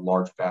duty or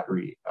large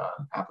battery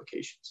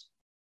applications.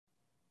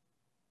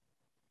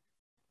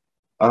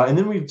 And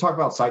then we talk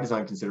about site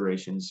design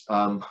considerations.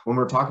 When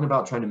we're talking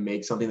about trying to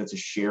make something that's a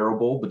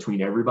shareable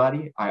between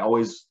everybody, I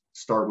always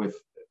start with,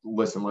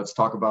 listen, let's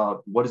talk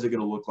about what is it going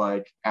to look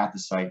like at the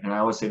site. And I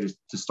always say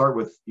to start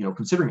with,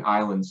 considering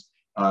islands,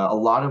 a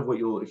lot of what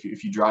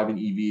if you drive an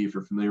EV, if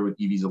you're familiar with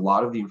EVs, a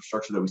lot of the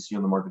infrastructure that we see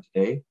on the market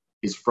today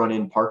is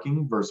front-end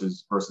parking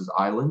versus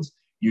islands.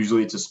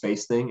 Usually it's a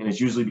space thing, and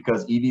it's usually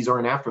because EVs are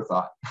an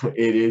afterthought.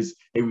 It is,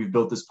 hey, we've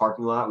built this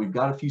parking lot, we've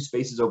got a few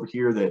spaces over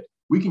here that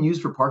we can use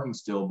for parking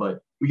still,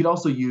 but we could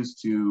also use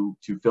to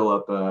fill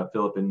up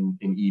an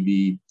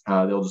EV.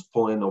 They'll just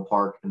pull in, they'll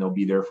park, and they'll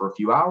be there for a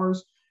few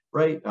hours,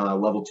 right?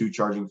 Level 2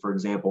 charging, for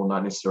example,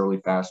 not necessarily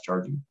fast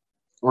charging.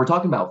 When we're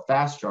talking about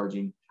fast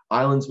charging,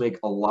 islands make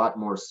a lot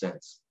more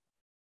sense.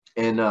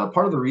 And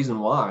part of the reason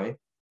why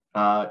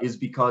is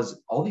because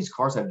all these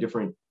cars have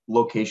different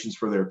locations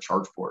for their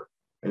charge port.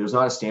 And there's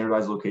not a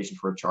standardized location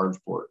for a charge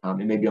port.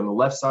 It may be on the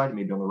left side, it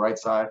may be on the right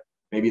side,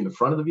 maybe in the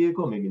front of the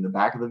vehicle, maybe in the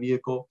back of the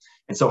vehicle.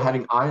 And so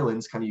having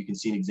islands, kind of, you can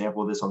see an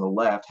example of this on the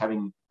left,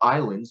 having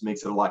islands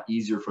makes it a lot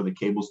easier for the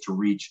cables to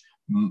reach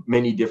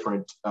many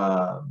different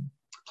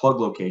plug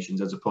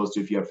locations, as opposed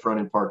to if you have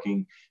front-end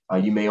parking,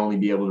 you may only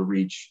be able to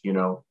reach,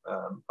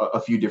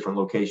 a few different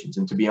locations.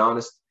 And to be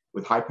honest,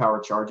 with high power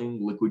charging,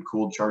 liquid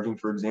cooled charging,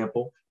 for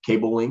example,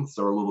 cable lengths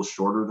are a little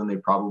shorter than they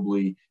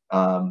probably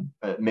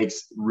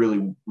makes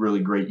really,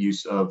 really great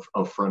use of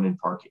front-end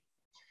parking.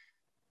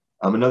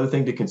 Another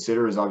thing to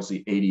consider is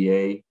obviously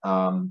ADA.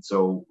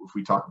 So if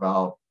we talk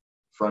about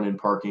front-end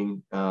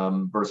parking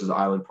versus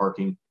island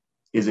parking,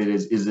 is it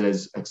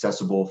as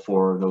accessible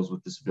for those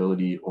with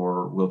disability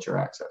or wheelchair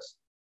access?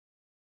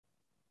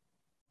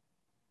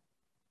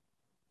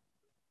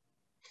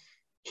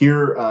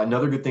 Here,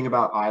 another good thing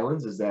about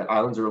islands is that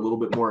islands are a little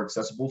bit more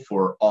accessible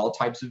for all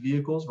types of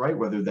vehicles, right?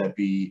 Whether that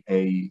be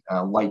a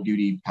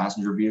light-duty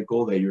passenger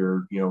vehicle that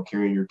you're,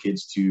 carrying your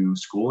kids to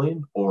school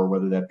in, or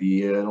whether that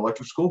be an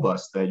electric school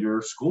bus that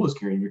your school is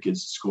carrying your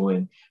kids to school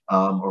in,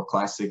 or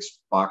Class 6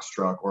 box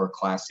truck or a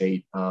Class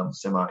 8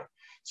 semi.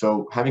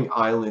 So having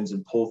islands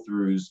and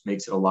pull-throughs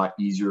makes it a lot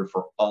easier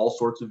for all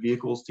sorts of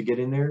vehicles to get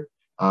in there.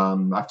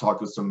 I've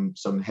talked with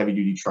some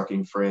heavy-duty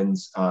trucking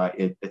friends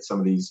at some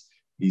of these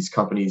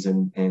companies,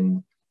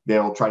 and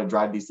they'll try to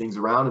drive these things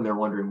around, and they're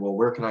wondering, well,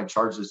 where can I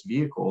charge this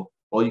vehicle?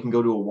 Well, you can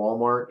go to a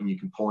Walmart and you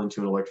can pull into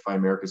an Electrify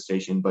America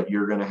station, but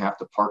you're going to have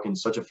to park in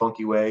such a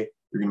funky way.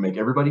 You're going to make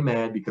everybody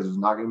mad because there's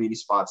not going to be any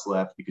spots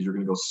left, because you're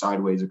going to go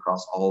sideways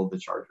across all of the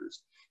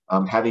chargers.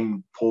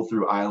 Having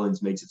pull-through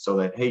islands makes it so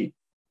that, hey,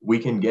 we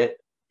can get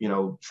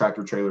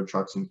tractor trailer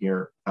trucks in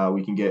here.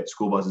 We can get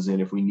school buses in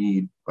if we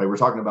need. Right? We're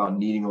talking about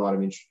needing a lot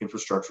of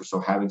infrastructure,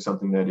 so having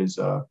something that is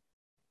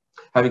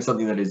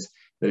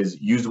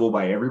usable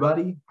by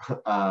everybody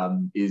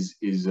is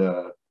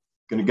going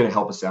to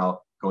help us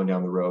out going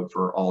down the road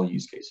for all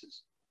use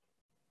cases.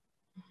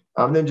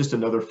 Then just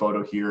another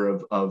photo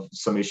here of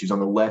some issues. On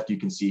the left, you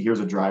can see here's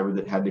a driver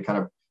that had to kind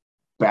of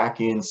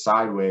back in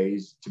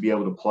sideways to be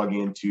able to plug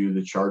into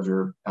the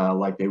charger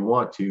like they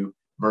want to,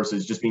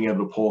 versus just being able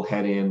to pull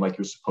head in like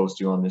you're supposed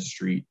to on this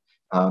street.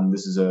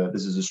 This is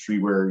a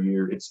street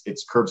where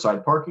it's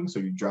curbside parking, so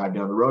you drive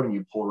down the road and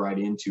you pull right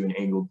into an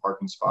angled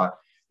parking spot.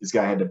 This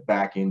guy had to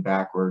back in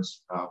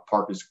backwards,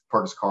 park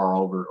his car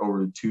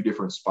over 2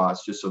 different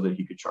spots just so that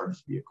he could charge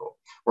his vehicle.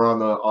 Or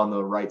on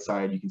the right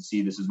side, you can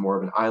see this is more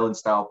of an island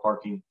style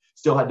parking.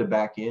 Still had to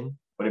back in,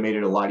 but it made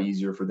it a lot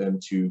easier for them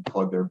to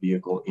plug their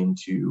vehicle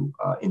into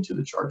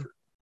the charger.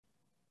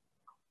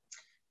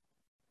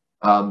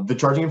 The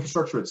charging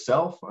infrastructure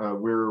itself,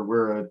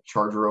 we're a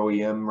charger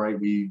OEM, right?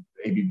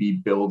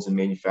 ABB builds and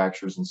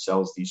manufactures and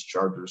sells these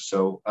chargers.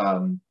 So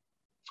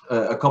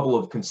a couple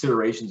of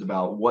considerations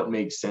about what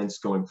makes sense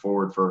going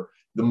forward for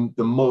the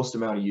most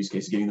amount of use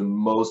cases, getting the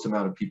most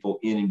amount of people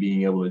in and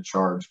being able to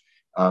charge.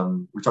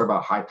 We're talking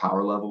about high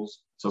power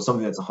levels. So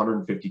something that's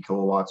 150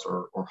 kilowatts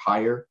or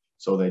higher,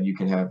 so that you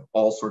can have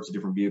all sorts of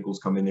different vehicles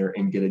come in there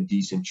and get a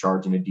decent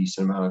charge in a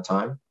decent amount of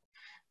time.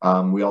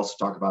 We also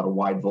talk about a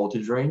wide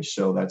voltage range.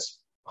 So that's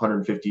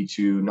 150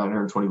 to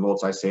 920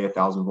 volts, I say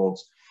 1,000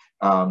 volts.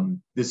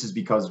 This is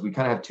because we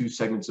kind of have two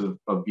segments of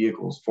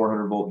vehicles,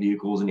 400 volt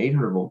vehicles and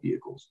 800 volt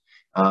vehicles.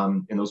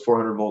 And those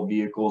 400 volt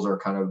vehicles are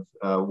kind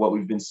of what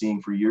we've been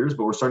seeing for years,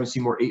 but we're starting to see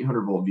more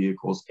 800 volt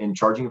vehicles, and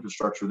charging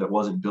infrastructure that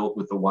wasn't built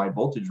with the wide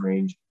voltage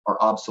range are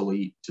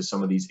obsolete to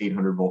some of these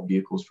 800 volt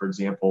vehicles, for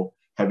example,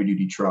 heavy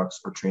duty trucks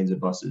or transit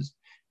buses.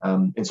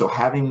 And so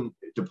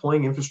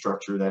deploying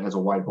infrastructure that has a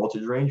wide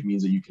voltage range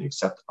means that you can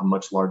accept a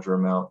much larger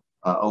amount,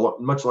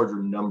 much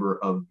larger number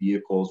of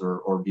vehicles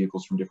or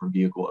vehicles from different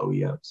vehicle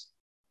OEMs.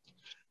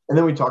 And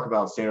then we talk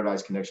about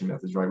standardized connection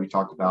methods, right? We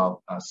talked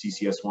about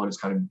CCS1 as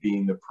kind of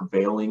being the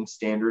prevailing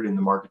standard in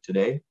the market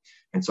today.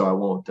 And so I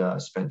won't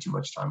spend too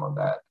much time on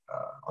that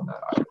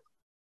either.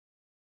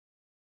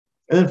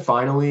 And then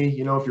finally,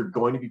 you know, if you're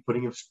going to be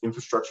putting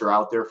infrastructure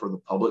out there for the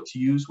public to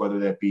use, whether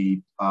that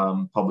be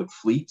public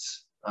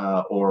fleets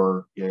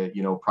or,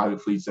 you know,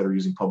 private fleets that are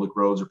using public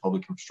roads or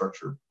public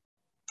infrastructure,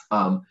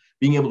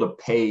 being able to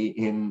pay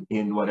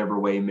in whatever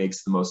way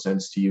makes the most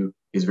sense to you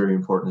is very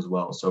important as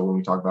well. So when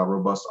we talk about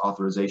robust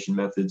authorization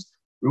methods,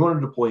 we want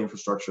to deploy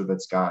infrastructure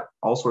that's got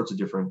all sorts of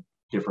different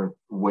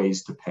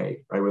ways to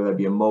pay, right? Whether that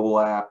be a mobile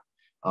app,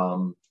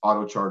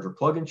 auto charge or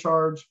plug and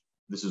charge.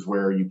 This is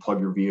where you plug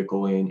your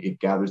vehicle in,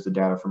 it gathers the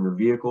data from your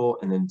vehicle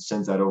and then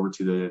sends that over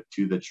to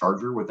the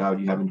charger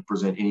without you having to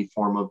present any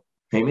form of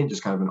payment,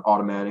 just kind of an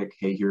automatic,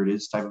 hey, here it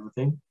is type of a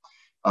thing.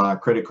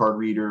 Credit card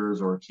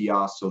readers or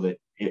kiosks so that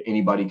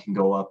anybody can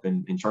go up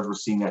and charge. We're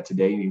seeing that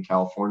today in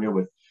California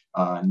with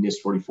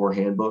NIST 44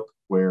 handbook,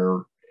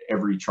 where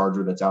every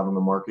charger that's out on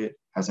the market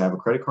has to have a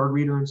credit card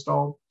reader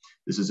installed.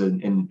 This is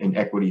an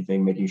equity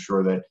thing, making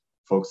sure that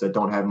folks that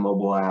don't have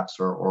mobile apps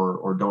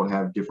or don't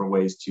have different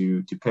ways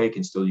to pay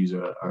can still use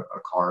a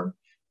card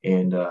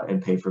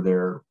and pay for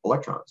their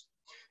electrons.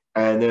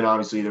 And then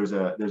obviously there's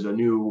a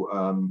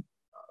new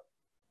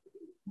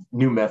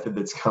method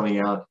that's coming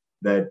out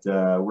that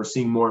we're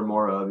seeing more and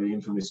more of, the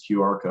infamous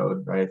QR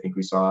code, right? I think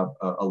we saw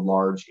a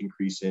large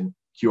increase in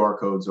QR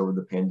codes over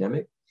the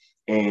pandemic.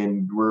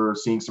 And we're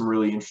seeing some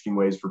really interesting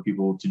ways for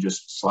people to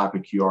just slap a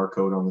QR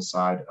code on the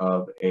side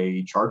of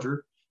a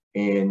charger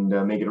and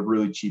make it a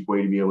really cheap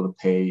way to be able to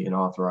pay and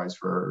authorize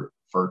for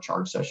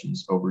charge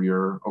sessions over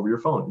your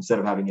phone. Instead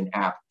of having an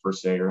app per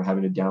se, or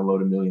having to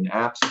download a million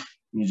apps,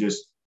 you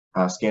just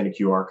scan a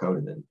QR code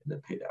and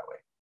then pay that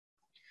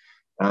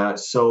way.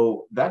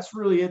 So that's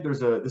really it.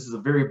 This is a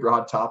very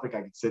broad topic.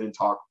 I could sit and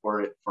talk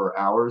for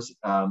hours,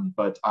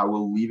 but I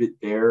will leave it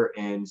there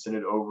and send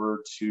it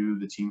over to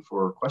the team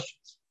for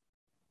questions.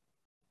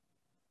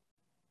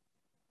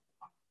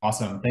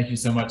 Awesome. Thank you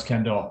so much,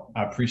 Kendall.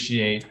 I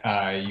appreciate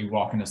you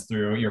walking us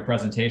through your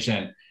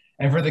presentation.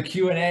 And for the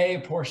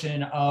Q&A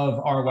portion of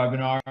our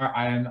webinar,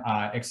 I am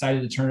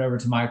excited to turn it over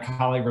to my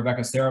colleague,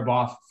 Rebecca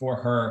Saraboff, for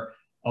her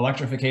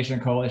Electrification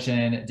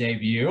Coalition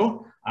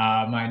debut.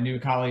 My new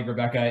colleague,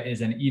 Rebecca,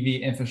 is an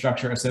EV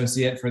Infrastructure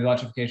Associate for the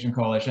Electrification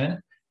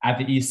Coalition. At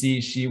the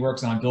EC, she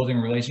works on building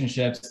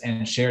relationships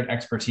and shared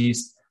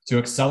expertise to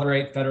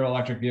accelerate federal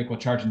electric vehicle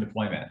charging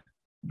deployment.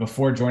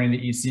 Before joining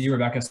the EC,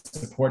 Rebecca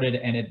supported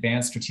and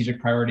advanced strategic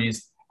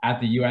priorities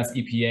at the US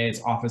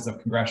EPA's Office of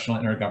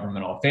Congressional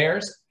Intergovernmental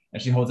Affairs, and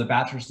she holds a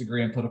bachelor's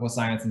degree in political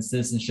science and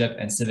citizenship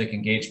and civic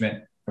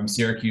engagement from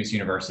Syracuse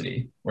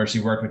University, where she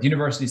worked with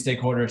university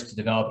stakeholders to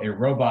develop a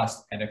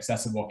robust and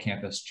accessible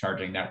campus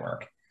charging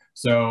network.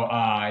 So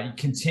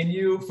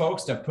continue,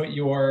 folks, to put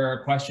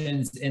your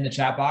questions in the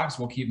chat box.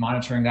 We'll keep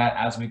monitoring that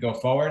as we go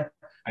forward.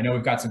 I know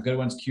we've got some good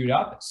ones queued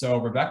up. So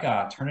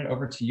Rebecca, turn it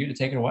over to you to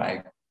take it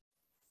away.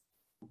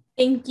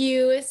 Thank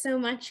you so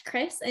much,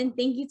 Chris, and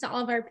thank you to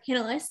all of our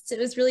panelists. It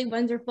was really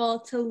wonderful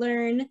to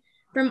learn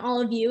from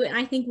all of you, and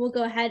I think we'll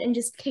go ahead and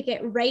just kick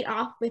it right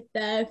off with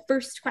the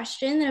first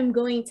question that I'm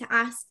going to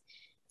ask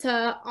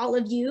to all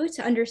of you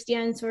to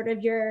understand sort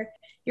of your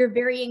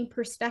varying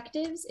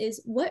perspectives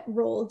is, what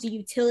role do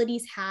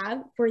utilities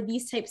have for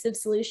these types of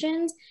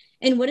solutions,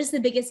 and what is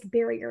the biggest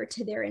barrier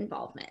to their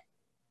involvement?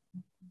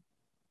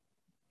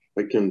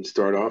 I can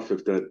start off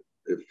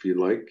if you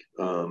like.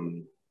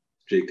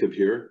 Jacob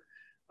here.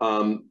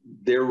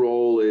 Their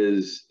role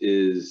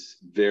is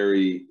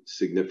very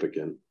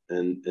significant.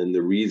 And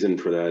the reason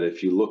for that,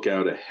 if you look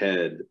out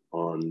ahead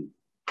on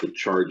the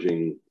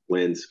charging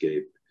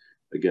landscape,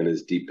 again,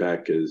 as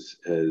Deepak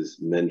has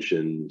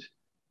mentioned,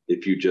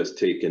 if you just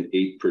take an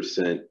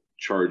 8%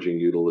 charging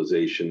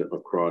utilization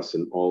across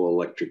an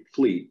all-electric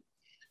fleet,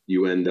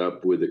 you end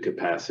up with the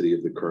capacity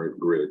of the current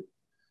grid.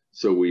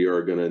 So we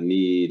are going to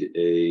need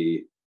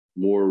a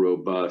more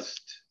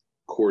robust,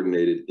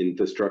 coordinated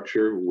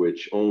infrastructure,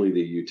 which only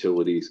the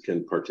utilities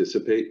can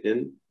participate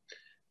in.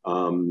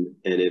 And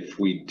if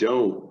we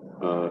don't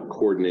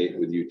coordinate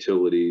with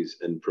utilities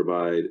and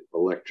provide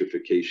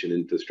electrification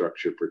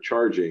infrastructure for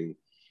charging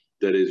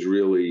that is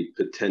really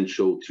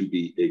potential to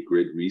be a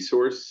grid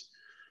resource,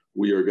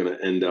 we are going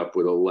to end up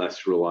with a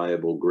less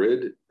reliable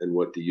grid. And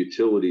what the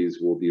utilities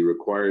will be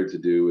required to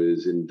do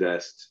is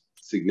invest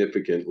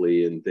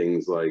significantly in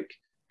things like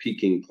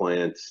peaking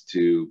plants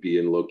to be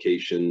in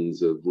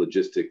locations of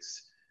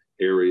logistics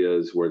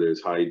areas where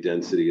there's high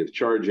density of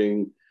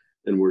charging.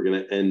 And we're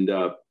going to end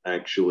up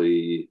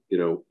actually,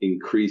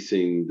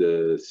 increasing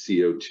the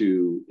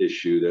CO2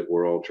 issue that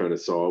we're all trying to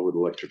solve with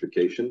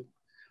electrification.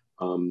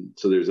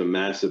 So there's a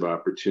massive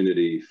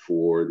opportunity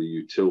for the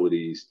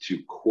utilities to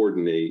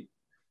coordinate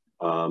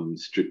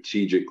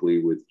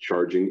strategically with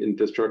charging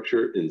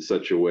infrastructure in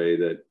such a way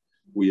that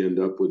we end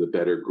up with a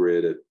better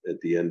grid at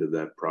the end of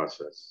that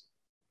process.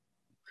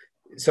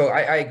 So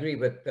I agree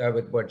with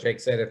what Jake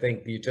said. I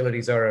think the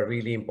utilities are a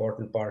really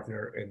important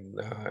partner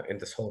in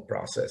this whole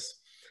process.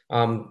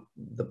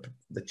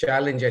 The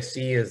challenge I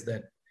see is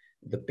that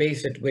the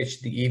pace at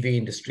which the EV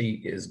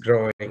industry is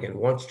growing and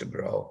wants to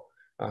grow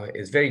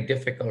is very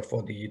difficult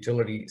for the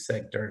utility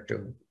sector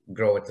to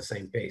grow at the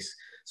same pace.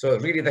 So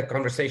really the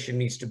conversation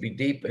needs to be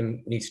deep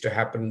and needs to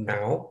happen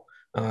now.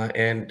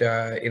 And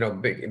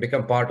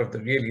become part of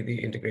the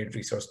integrated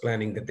resource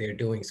planning that they're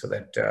doing, so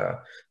that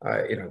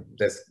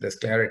there's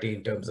clarity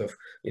in terms of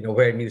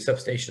where new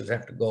substations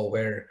have to go,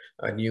 where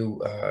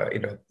new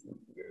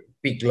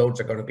peak loads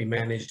are going to be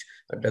managed.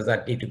 Does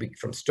that need to be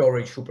from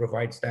storage? Who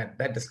provides that?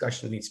 That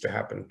discussion needs to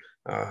happen,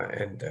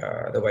 and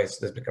otherwise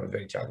this becomes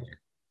very challenging.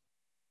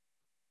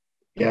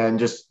 Yeah,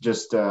 and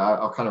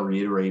I'll kind of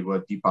reiterate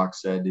what Deepak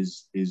said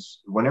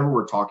is whenever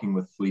we're talking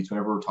with fleets,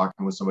 whenever we're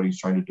talking with somebody who's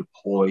trying to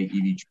deploy EV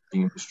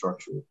charging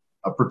infrastructure,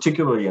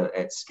 particularly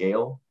at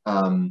scale,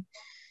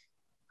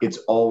 it's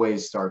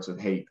always starts with,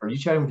 hey, are you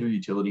chatting with your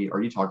utility?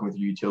 Are you talking with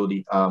your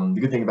utility? The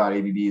good thing about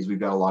ABB is we've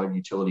got a lot of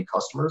utility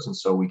customers, and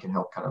so we can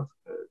help kind of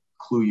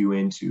clue you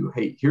into,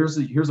 hey, here's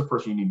the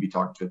person you need to be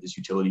talking to at this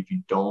utility. If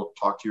you don't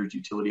talk to your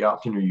utility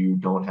often, or you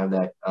don't have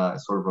that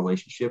sort of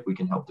relationship, we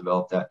can help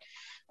develop that.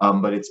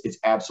 But it's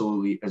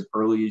absolutely as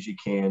early as you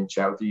can,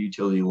 chat with the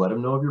utility, let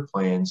them know of your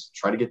plans,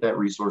 try to get that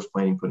resource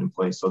planning put in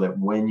place so that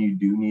when you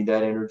do need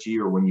that energy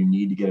or when you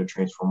need to get a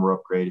transformer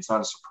upgrade, it's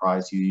not a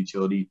surprise to the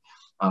utility.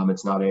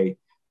 It's not a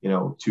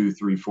 2,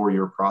 3, 4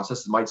 year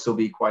process. It might still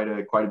be quite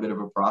a bit of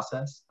a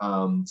process.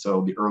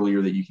 So the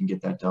earlier that you can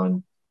get that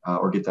done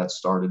or get that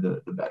started,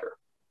 the better.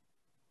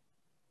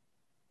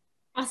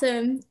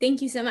 Awesome.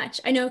 Thank you so much.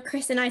 I know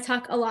Chris and I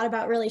talk a lot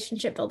about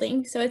relationship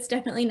building, so it's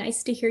definitely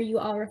nice to hear you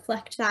all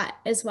reflect that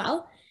as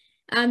well.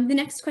 The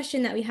next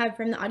question that we have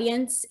from the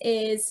audience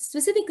is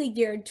specifically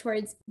geared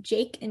towards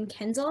Jake and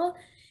Kenzel.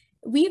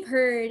 We've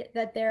heard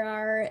that there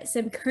are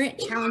some current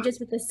challenges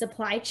with the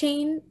supply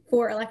chain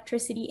for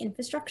electricity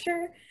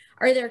infrastructure.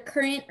 Are there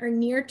current or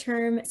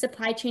near-term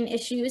supply chain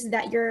issues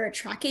that you're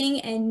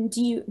tracking, and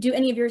do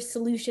any of your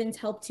solutions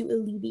help to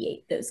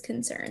alleviate those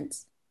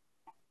concerns?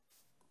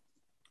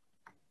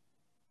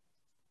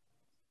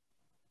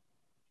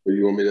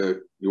 You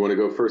want to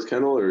go first,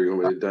 Kendall, or you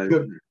want me to dive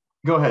in?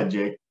 Go ahead,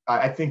 Jake.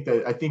 I think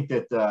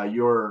that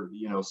you're,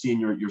 seeing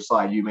your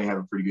slide, you may have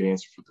a pretty good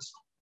answer for this.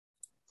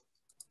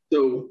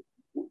 So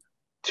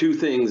two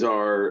things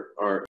are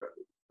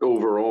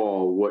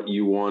overall what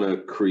you want to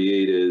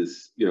create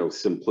is,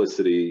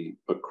 simplicity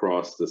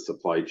across the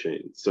supply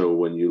chain. So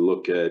when you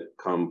look at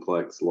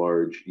complex,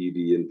 large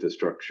EV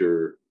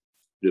infrastructure,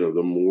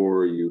 the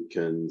more you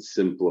can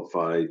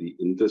simplify the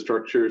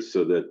infrastructure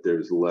so that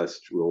there's less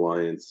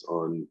reliance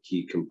on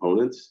key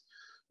components.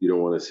 You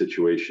don't want a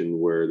situation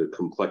where the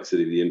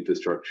complexity of the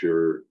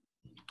infrastructure,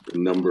 the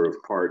number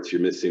of parts,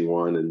 you're missing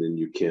one, and then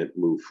you can't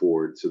move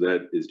forward. So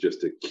that is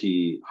just a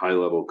key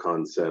high-level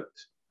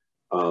concept.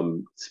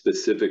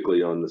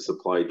 Specifically on the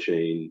supply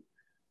chain,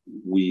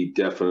 we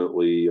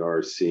definitely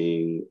are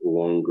seeing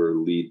longer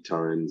lead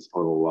times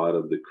on a lot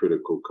of the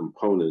critical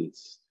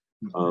components.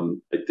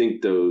 I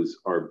think those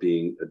are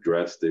being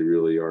addressed. They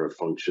really are a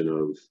function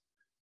of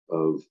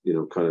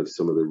kind of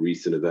some of the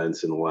recent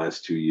events in the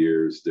last 2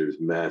 years. There's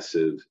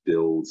massive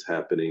builds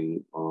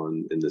happening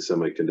in the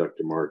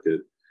semiconductor market.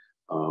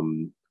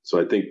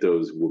 So I think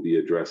those will be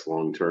addressed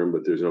long term,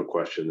 but there's no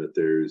question that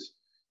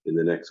in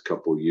the next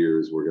couple of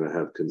years, we're going to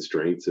have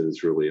constraints, and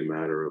it's really a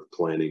matter of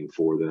planning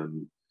for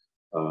them,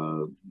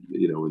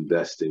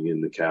 investing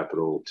in the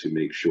capital to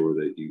make sure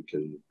that you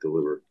can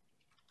deliver.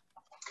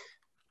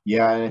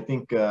 Yeah, and I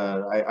think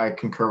I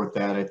concur with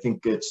that. I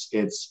think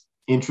it's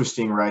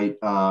interesting, right?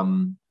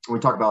 We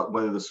talk about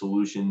whether the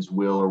solutions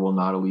will or will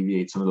not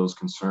alleviate some of those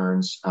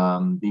concerns.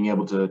 Being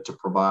able to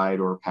provide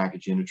or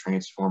package in a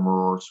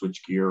transformer or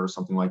switchgear or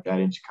something like that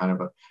into kind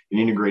of an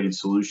integrated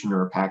solution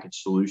or a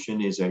packaged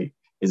solution is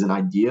an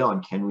idea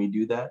on can we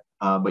do that?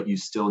 But you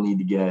still need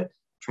to get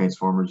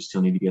transformers, you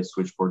still need to get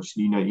switchboards.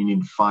 You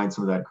need to find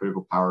some of that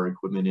critical power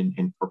equipment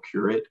and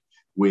procure it,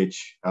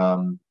 which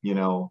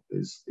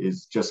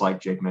is just like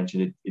Jake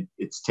mentioned,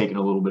 it's taken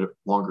a little bit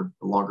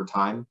longer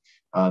time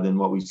than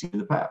what we've seen in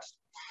the past.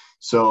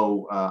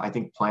 So I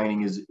think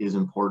planning is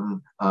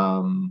important.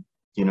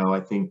 I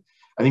think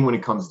when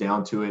it comes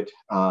down to it,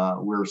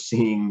 we're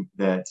seeing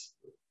that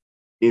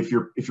if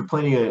you're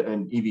planning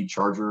an EV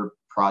charger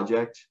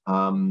project,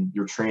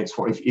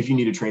 if you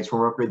need a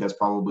transformer upgrade, that's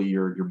probably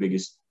your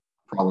biggest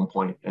problem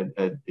point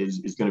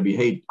is going to be,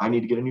 hey, I need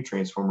to get a new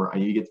transformer. I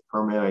need to get the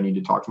permit. I need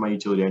to talk to my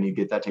utility. I need to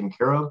get that taken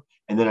care of.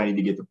 And then I need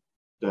to get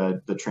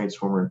the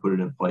transformer and put it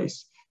in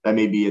place. That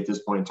may be at this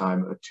point in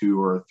time a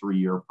 2 or 3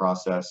 year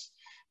process.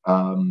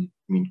 I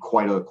mean,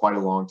 quite a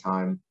long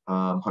time,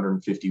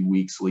 150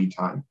 weeks lead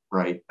time,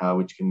 right?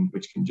 Which can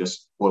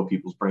just blow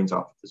people's brains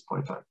off at this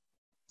point in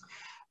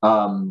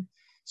time.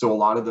 So a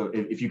lot of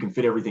if you can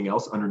fit everything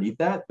else underneath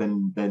that,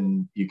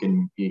 then you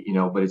can,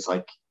 but it's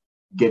like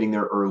getting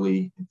there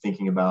early and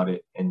thinking about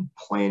it and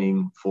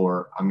planning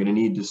for, I'm going to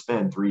need to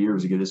spend 3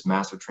 years to get this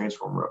massive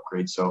transformer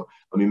upgrade. So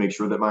let me make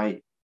sure that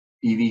my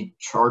EV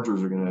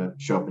chargers are going to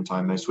show up in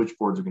time. My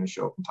switchboards are going to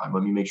show up in time.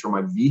 Let me make sure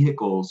my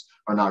vehicles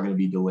are not going to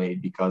be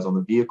delayed, because on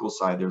the vehicle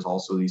side, there's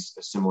also these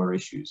similar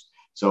issues.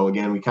 So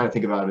again, we kind of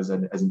think about it as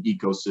an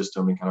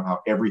ecosystem and kind of how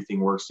everything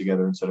works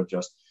together, instead of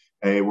just,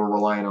 hey, we're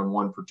relying on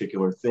one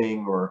particular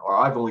thing, or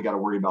I've only got to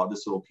worry about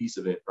this little piece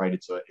of it, right?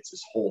 It's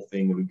this whole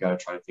thing that we've got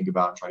to try to think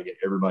about and try to get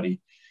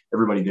everybody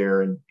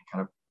there and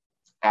kind of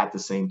at the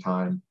same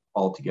time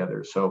all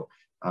together. So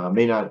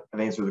may not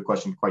have answered the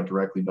question quite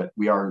directly, but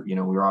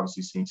we're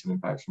obviously seeing some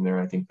impacts from there.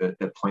 I think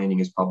that planning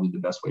is probably the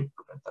best way to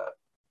prevent that.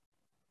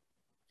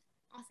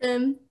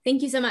 Awesome.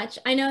 Thank you so much.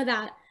 I know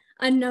that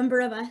a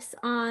number of us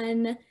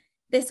on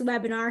this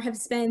webinar have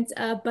spent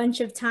a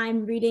bunch of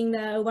time reading the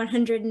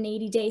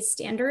 180-day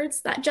standards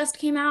that just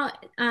came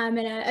out, and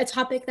a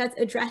topic that's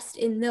addressed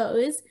in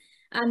those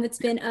that's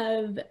been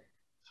of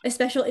a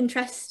special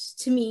interest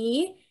to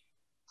me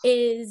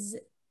is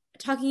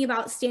talking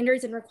about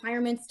standards and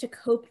requirements to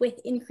cope with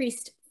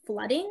increased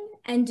flooding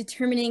and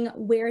determining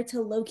where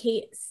to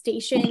locate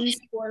stations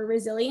for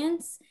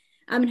resilience,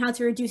 and how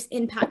to reduce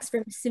impacts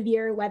from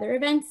severe weather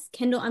events.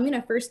 Kendall, I'm going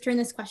to first turn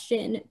this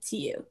question to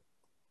you.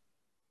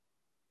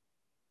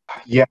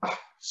 Yeah,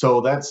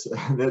 so that's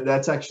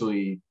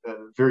actually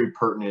very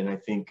pertinent. I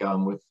think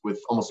with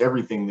almost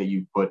everything that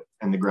you put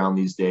in the ground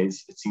these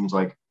days, it seems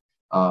like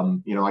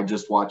I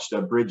just watched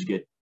a bridge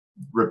get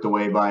ripped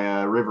away by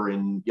a river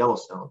in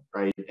Yellowstone,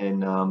 right?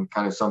 And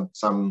kind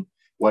of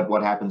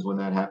what happens when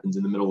that happens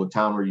in the middle of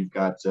town, where you've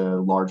got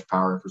large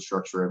power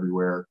infrastructure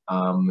everywhere,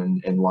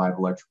 and live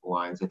electrical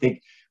lines. I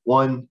think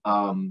one,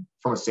 from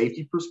a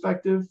safety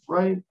perspective,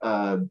 right?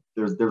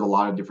 There's a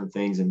lot of different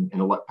things, and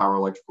power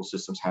electrical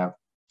systems have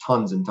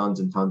tons and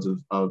tons and tons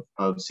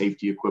of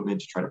safety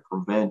equipment to try to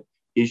prevent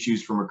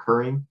issues from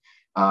occurring.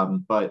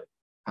 But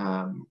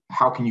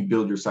how can you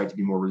build your site to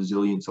be more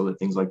resilient so that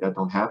things like that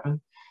don't happen?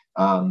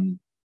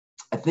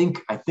 I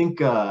think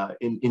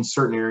in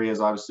certain areas,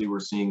 obviously,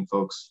 we're seeing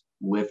folks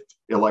lift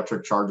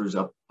electric chargers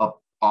up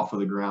off of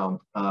the ground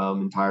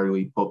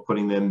entirely,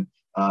 putting them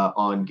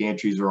on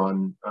gantries or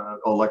on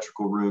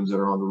electrical rooms that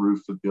are on the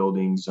roof of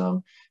buildings,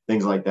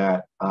 things like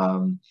that.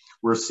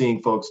 We're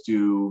seeing folks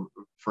do,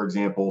 for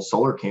example,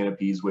 solar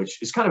canopies,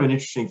 which is kind of an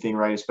interesting thing,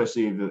 right?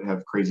 Especially if you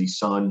have crazy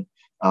sun.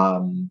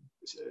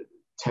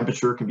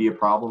 Temperature can be a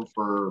problem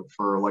for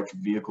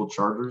electric vehicle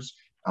chargers.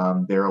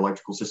 Their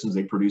electrical systems,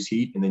 they produce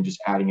heat, and then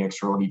just adding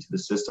external heat to the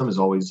system is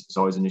always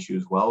an issue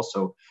as well.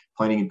 So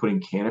planning and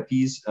putting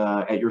canopies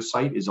at your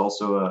site is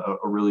also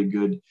a really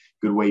good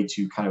way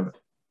to kind of,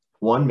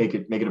 one, make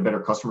it a better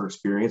customer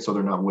experience, so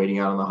they're not waiting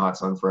out in the hot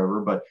sun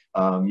forever. But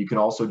you can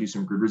also do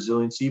some grid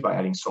resiliency by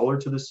adding solar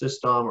to the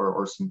system,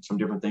 or some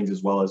different things,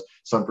 as well as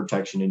sun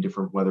protection and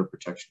different weather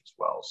protection as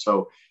well.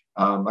 So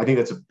I think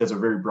that's a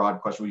very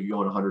broad question. We could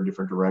go in 100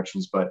 different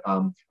directions, but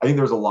I think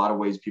there's a lot of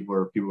ways people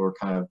are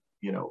kind of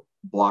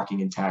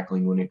blocking and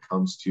tackling when it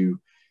comes to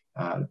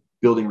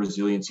building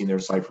resiliency in their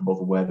site for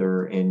both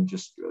weather and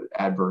just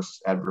adverse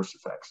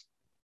effects.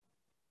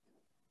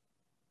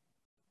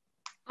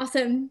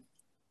 Awesome.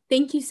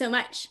 Thank you so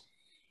much.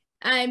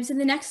 So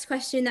the next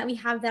question that we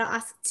have that I'll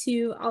ask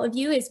to all of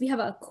you is, we have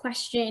a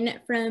question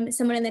from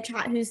someone in the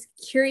chat who's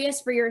curious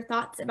for your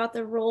thoughts about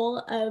the role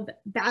of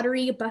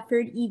battery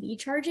buffered EV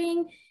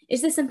charging.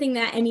 Is this something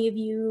that any of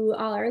you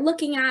all are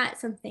looking at,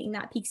 something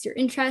that piques your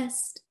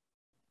interest?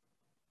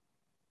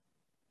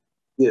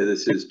 Yeah,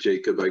 this is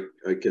Jacob.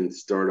 I can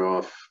start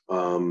off.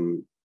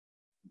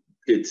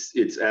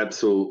 It's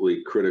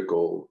absolutely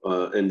critical,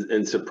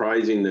 and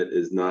surprising that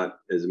is not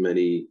as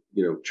many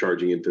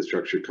charging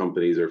infrastructure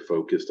companies are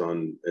focused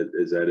on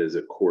that as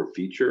a core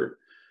feature.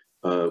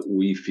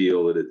 We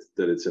feel that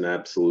it's an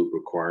absolute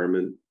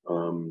requirement,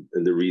 and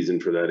the reason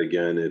for that,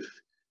 again, if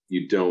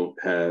you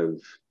don't have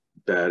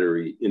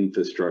battery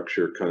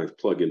infrastructure kind of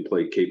plug and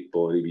play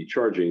capable in EV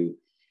charging,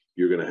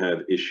 you're going to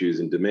have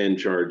issues in demand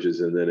charges,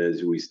 and then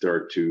as we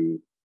start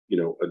to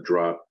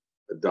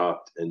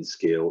adopt and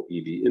scale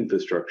EV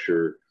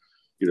infrastructure,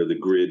 the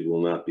grid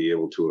will not be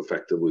able to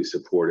effectively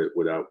support it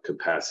without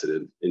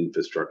capacitive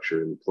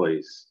infrastructure in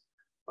place.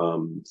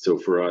 So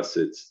for us,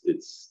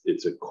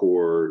 it's a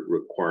core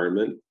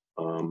requirement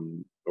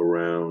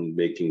around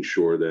making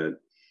sure that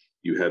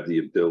you have the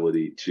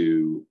ability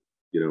to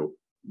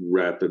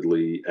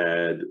rapidly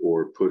add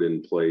or put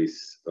in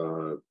place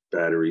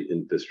battery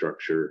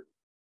infrastructure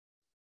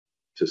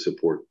to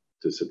support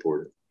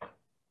it.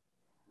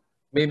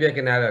 Maybe I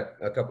can add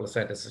a couple of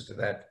sentences to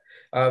that.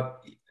 I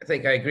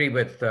think I agree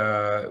with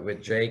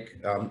Jake.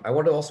 I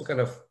want to also kind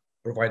of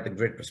provide the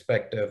grid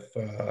perspective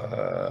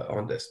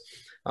on this.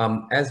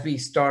 As we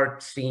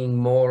start seeing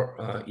more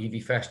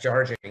EV fast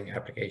charging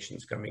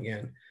applications coming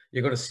in,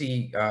 you're going to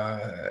see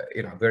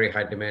very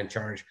high demand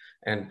charge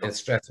and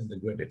stress on the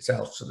grid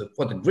itself. So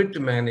for the grid to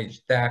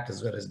manage that,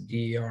 as well as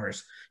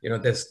DERs,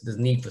 there's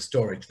need for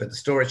storage. But the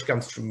storage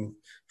comes from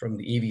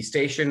the EV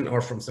station or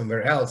from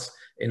somewhere else,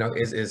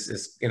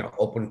 is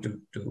open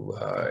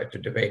to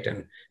debate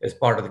and is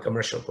part of the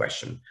commercial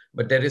question.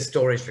 But there is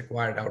storage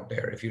required out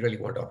there if you really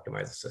want to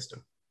optimize the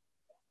system.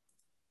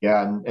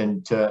 Yeah,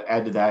 and to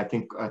add to that,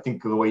 I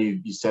think the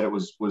way you said it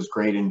was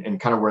great, and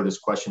kind of where this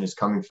question is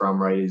coming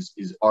from, right?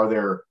 Is are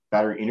there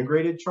battery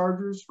integrated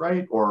chargers,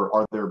 right, or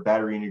are there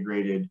battery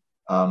integrated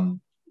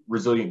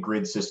resilient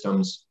grid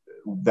systems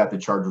that the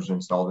chargers are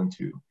installed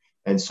into?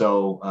 And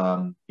so,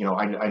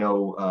 I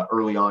know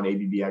early on,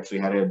 ABB actually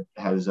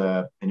has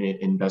an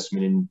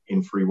investment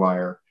in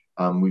FreeWire.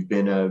 We've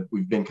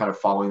been kind of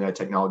following that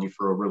technology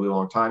for a really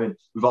long time, and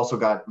we've also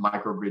got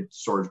microgrid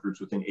storage groups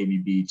within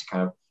ABB to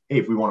kind of, hey,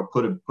 if we want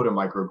to put a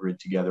microgrid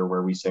together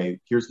where we say,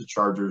 here's the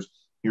chargers,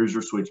 here's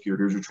your switchgear,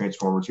 here's your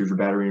transformers, here's your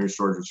battery energy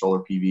storage, your solar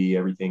PV,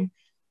 everything,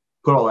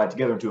 put all that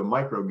together into a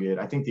microgrid.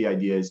 I think the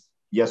idea is,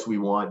 yes, we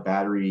want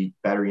battery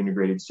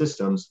integrated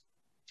systems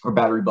or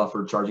battery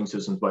buffer charging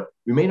systems, but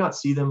we may not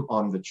see them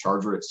on the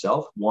charger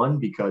itself. One,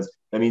 because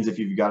that means if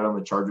you've got it on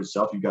the charger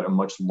itself, you've got a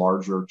much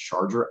larger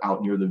charger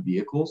out near the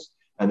vehicles,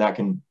 and that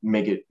can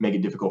make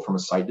it difficult from a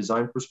site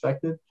design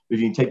perspective. If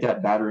you can take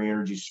that battery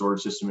energy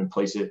storage system and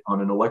place it on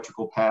an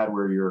electrical pad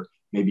where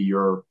maybe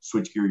your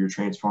switchgear, your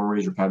transformer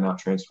is your pad mount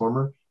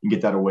transformer, and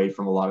get that away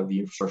from a lot of the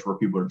infrastructure where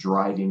people are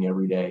driving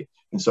every day.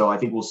 And so I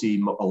think we'll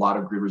see a lot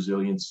of grid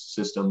resilience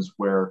systems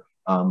where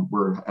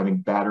we're having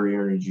battery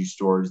energy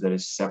storage that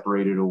is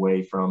separated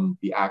away from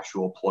the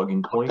actual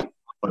plug-in point,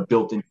 but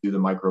built into the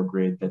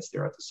microgrid that's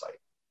there at the site.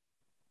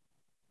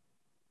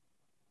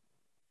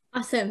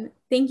 Awesome.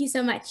 Thank you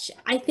so much.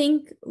 I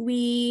think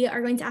we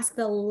are going to ask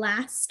the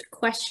last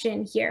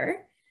question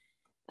here.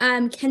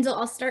 Kendall,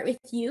 I'll start with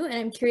you, and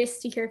I'm curious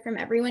to hear from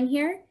everyone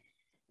here.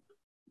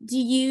 Do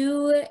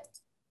you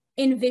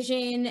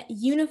envision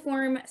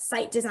uniform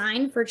site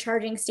design for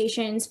charging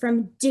stations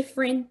from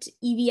different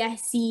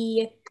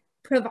EVSE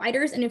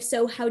providers? And if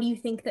so, how do you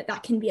think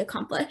that can be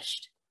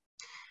accomplished?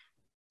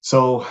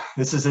 So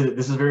this is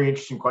a very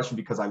interesting question,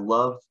 because I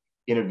love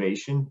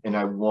innovation and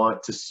I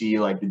want to see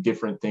like the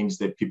different things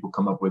that people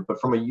come up with.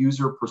 But from a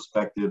user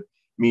perspective,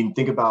 I mean,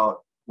 think about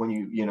when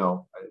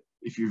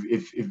if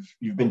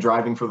you've been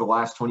driving for the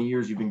last 20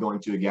 years, you've been going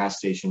to a gas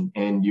station,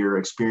 and your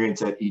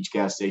experience at each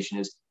gas station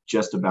is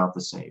just about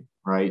the same,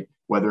 right?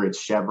 Whether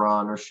it's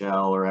Chevron or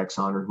Shell or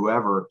Exxon or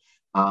whoever,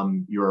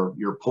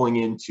 you're pulling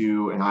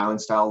into an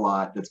island style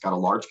lot that's got a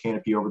large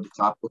canopy over the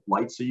top with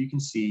lights so you can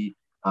see.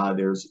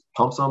 There's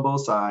pumps on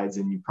both sides,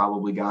 and you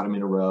probably got them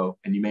in a row,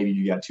 and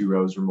you got 2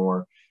 rows or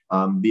more.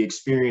 The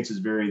experience is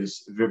very,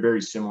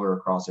 very similar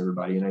across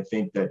everybody. And I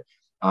think that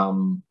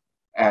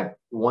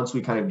once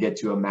we kind of get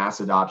to a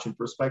mass adoption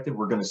perspective,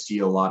 we're going to see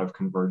a lot of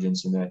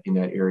convergence in that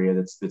area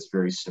that's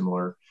very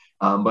similar.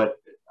 But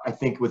I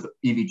think with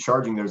EV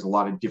charging, there's a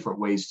lot of different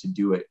ways to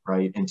do it,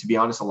 right? And to be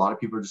honest, a lot of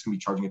people are just going to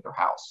be charging at their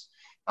house.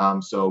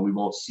 So we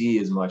won't see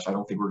as much. I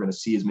don't think we're going to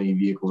see as many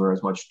vehicles or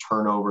as much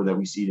turnover that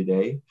we see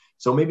today.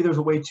 So maybe there's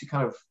a way to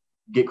kind of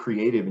get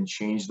creative and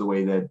change the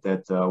way that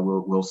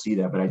we'll see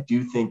that. But I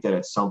do think that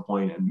at some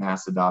point in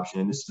mass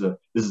adoption, and this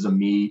is a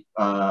me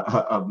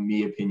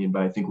opinion,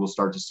 but I think we'll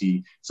start to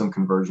see some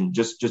conversion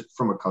just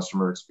from a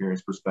customer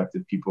experience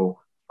perspective. People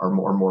are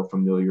more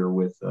familiar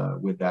with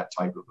that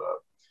type of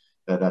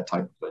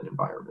an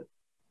environment.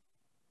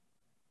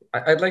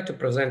 I'd like to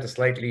present a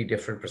slightly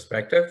different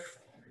perspective.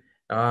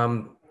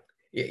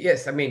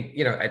 Yes, I mean,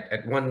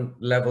 at one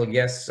level,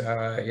 yes,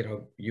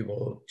 you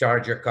will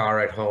charge your car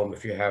at home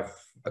if you have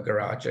a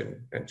garage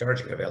and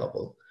charging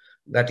available.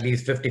 That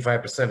leaves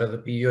 55%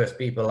 of the US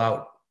people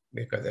out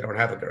because they don't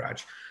have a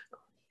garage,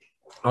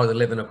 or they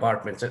live in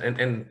apartments,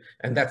 and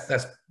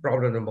that's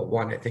problem number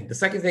one. I think the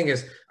second thing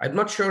is, I'm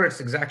not sure it's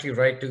exactly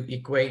right to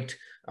equate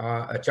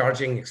a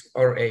charging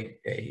or a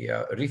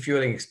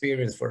refueling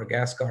experience for a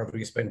gas car where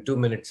you spend 2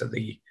 minutes at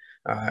the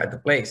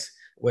place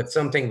with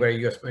something where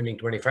you're spending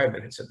 25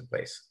 minutes at the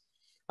place.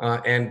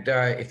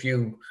 If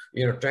you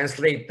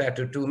translate that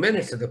to 2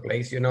 minutes at the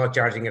place, you're now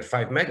charging at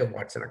 5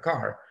 megawatts in a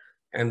car.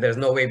 And there's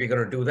no way we're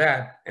going to do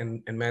that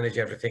and manage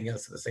everything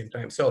else at the same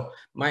time. So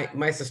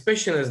my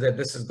suspicion is that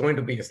this is going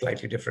to be a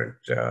slightly different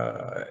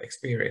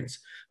experience.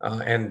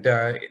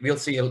 We'll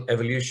see an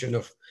evolution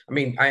of, I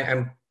mean, I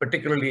am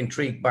particularly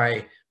intrigued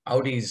by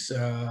Audi's,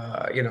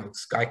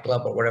 Sky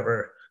Club or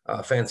whatever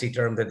fancy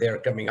term that they're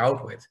coming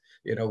out with,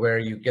 where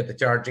you get the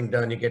charging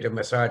done, you get your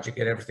massage, you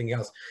get everything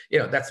else.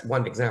 That's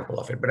one example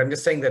of it. But I'm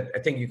just saying that I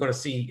think you're going to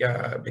see,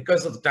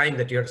 because of the time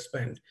that you have to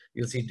spend,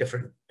 you'll see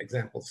different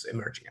examples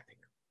emerging, I think.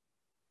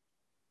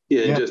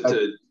 Yeah, just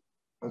to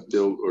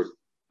build, or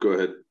go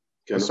ahead.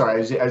 Kendall. Sorry, I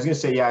was going to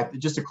say, yeah,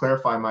 just to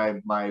clarify,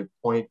 my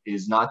point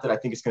is not that I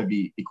think it's going to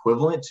be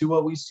equivalent to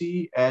what we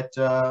see at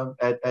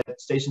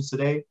stations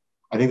today.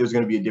 I think there's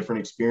going to be a different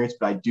experience,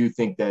 but I do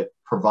think that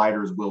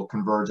providers will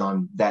converge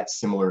on that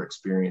similar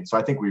experience. So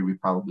I think we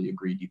probably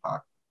agree,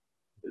 Deepak.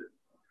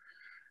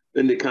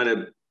 And to kind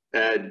of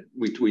add,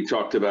 we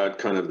talked about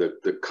kind of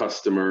the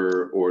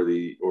customer or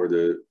the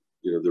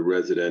the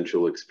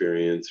residential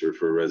experience, or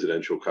for a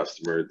residential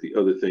customer. The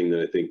other thing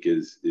that I think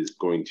is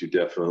going to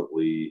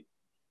definitely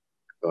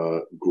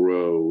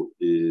grow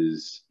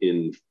is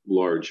in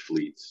large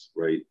fleets,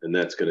 right? And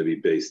that's going to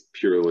be based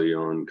purely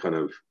on kind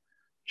of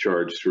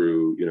charge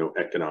through,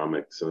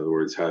 economics. In other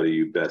words, how do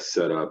you best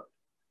set up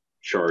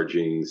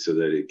charging so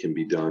that it can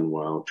be done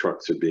while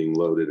trucks are being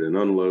loaded and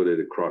unloaded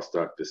at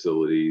cross-dock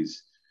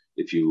facilities.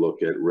 If you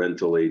look at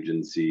rental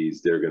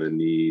agencies, they're going to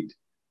need,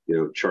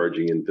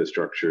 charging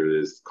infrastructure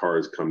as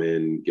cars come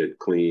in, get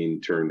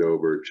cleaned, turned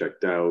over,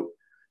 checked out,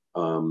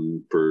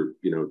 for,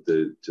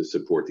 to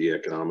support the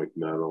economic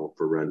model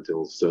for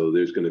rentals. So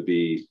there's going to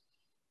be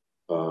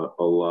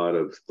a lot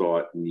of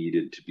thought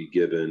needed to be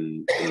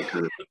given and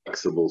kind of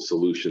flexible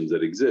solutions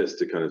that exist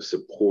to kind of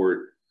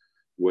support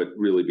what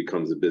really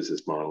becomes a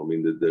business model. I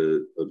mean,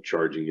 of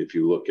charging, if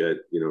you look at,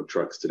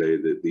 trucks today,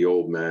 the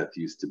old math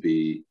used to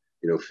be,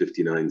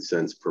 59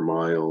 cents per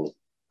mile,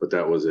 but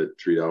that was at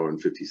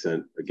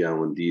 $3.50 a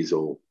gallon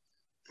diesel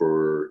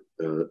for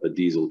a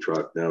diesel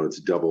truck. Now it's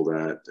double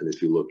that. And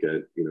if you look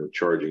at,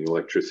 charging,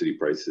 electricity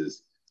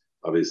prices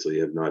obviously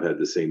have not had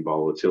the same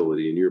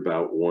volatility, and you're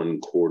about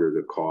 1/4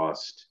 the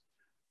cost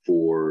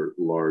for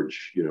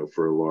large,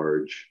 for a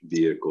large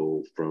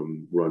vehicle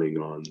from running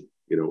on,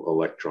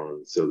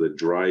 electrons. So the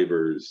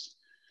drivers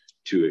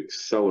to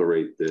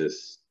accelerate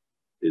this,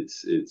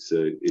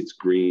 it's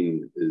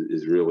green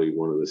is really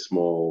one of the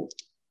small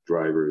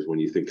drivers when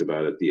you think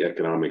about it. The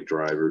economic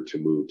driver to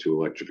move to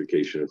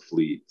electrification of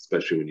fleet,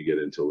 especially when you get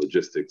into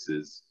logistics,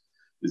 is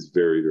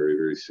very, very,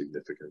 very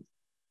significant.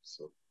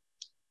 So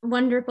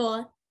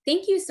wonderful.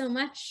 Thank you so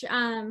much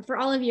for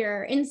all of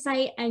your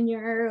insight and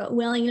your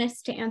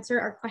willingness to answer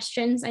our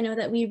questions. I know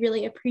that we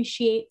really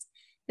appreciate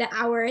the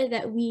hour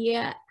that we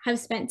have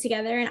spent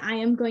together, and I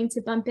am going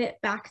to bump it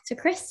back to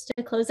Chris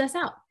to close us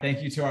out.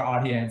 Thank you to our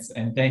audience,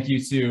 and thank you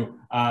to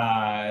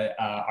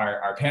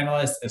our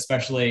panelists,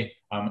 especially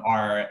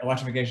our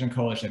Electrification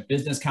Coalition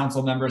Business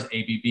Council members,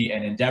 ABB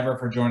and Endeavor,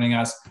 for joining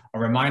us. A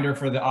reminder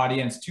for the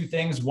audience, 2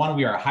 things. 1,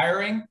 we are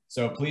hiring,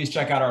 so please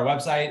check out our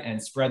website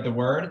and spread the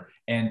word.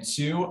 And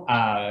 2,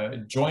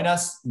 join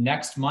us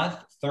next month.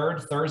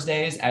 3rd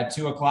Thursdays at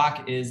 2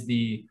 o'clock is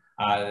the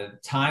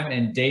time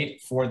and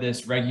date for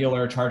this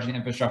regular charging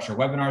infrastructure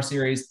webinar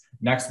series.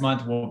 Next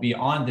month, we'll be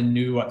on the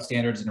new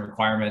standards and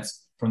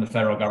requirements from the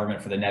federal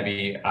government for the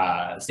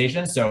NEVI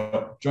stations.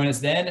 So join us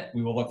then.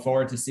 We will look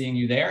forward to seeing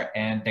you there.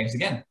 And thanks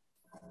again.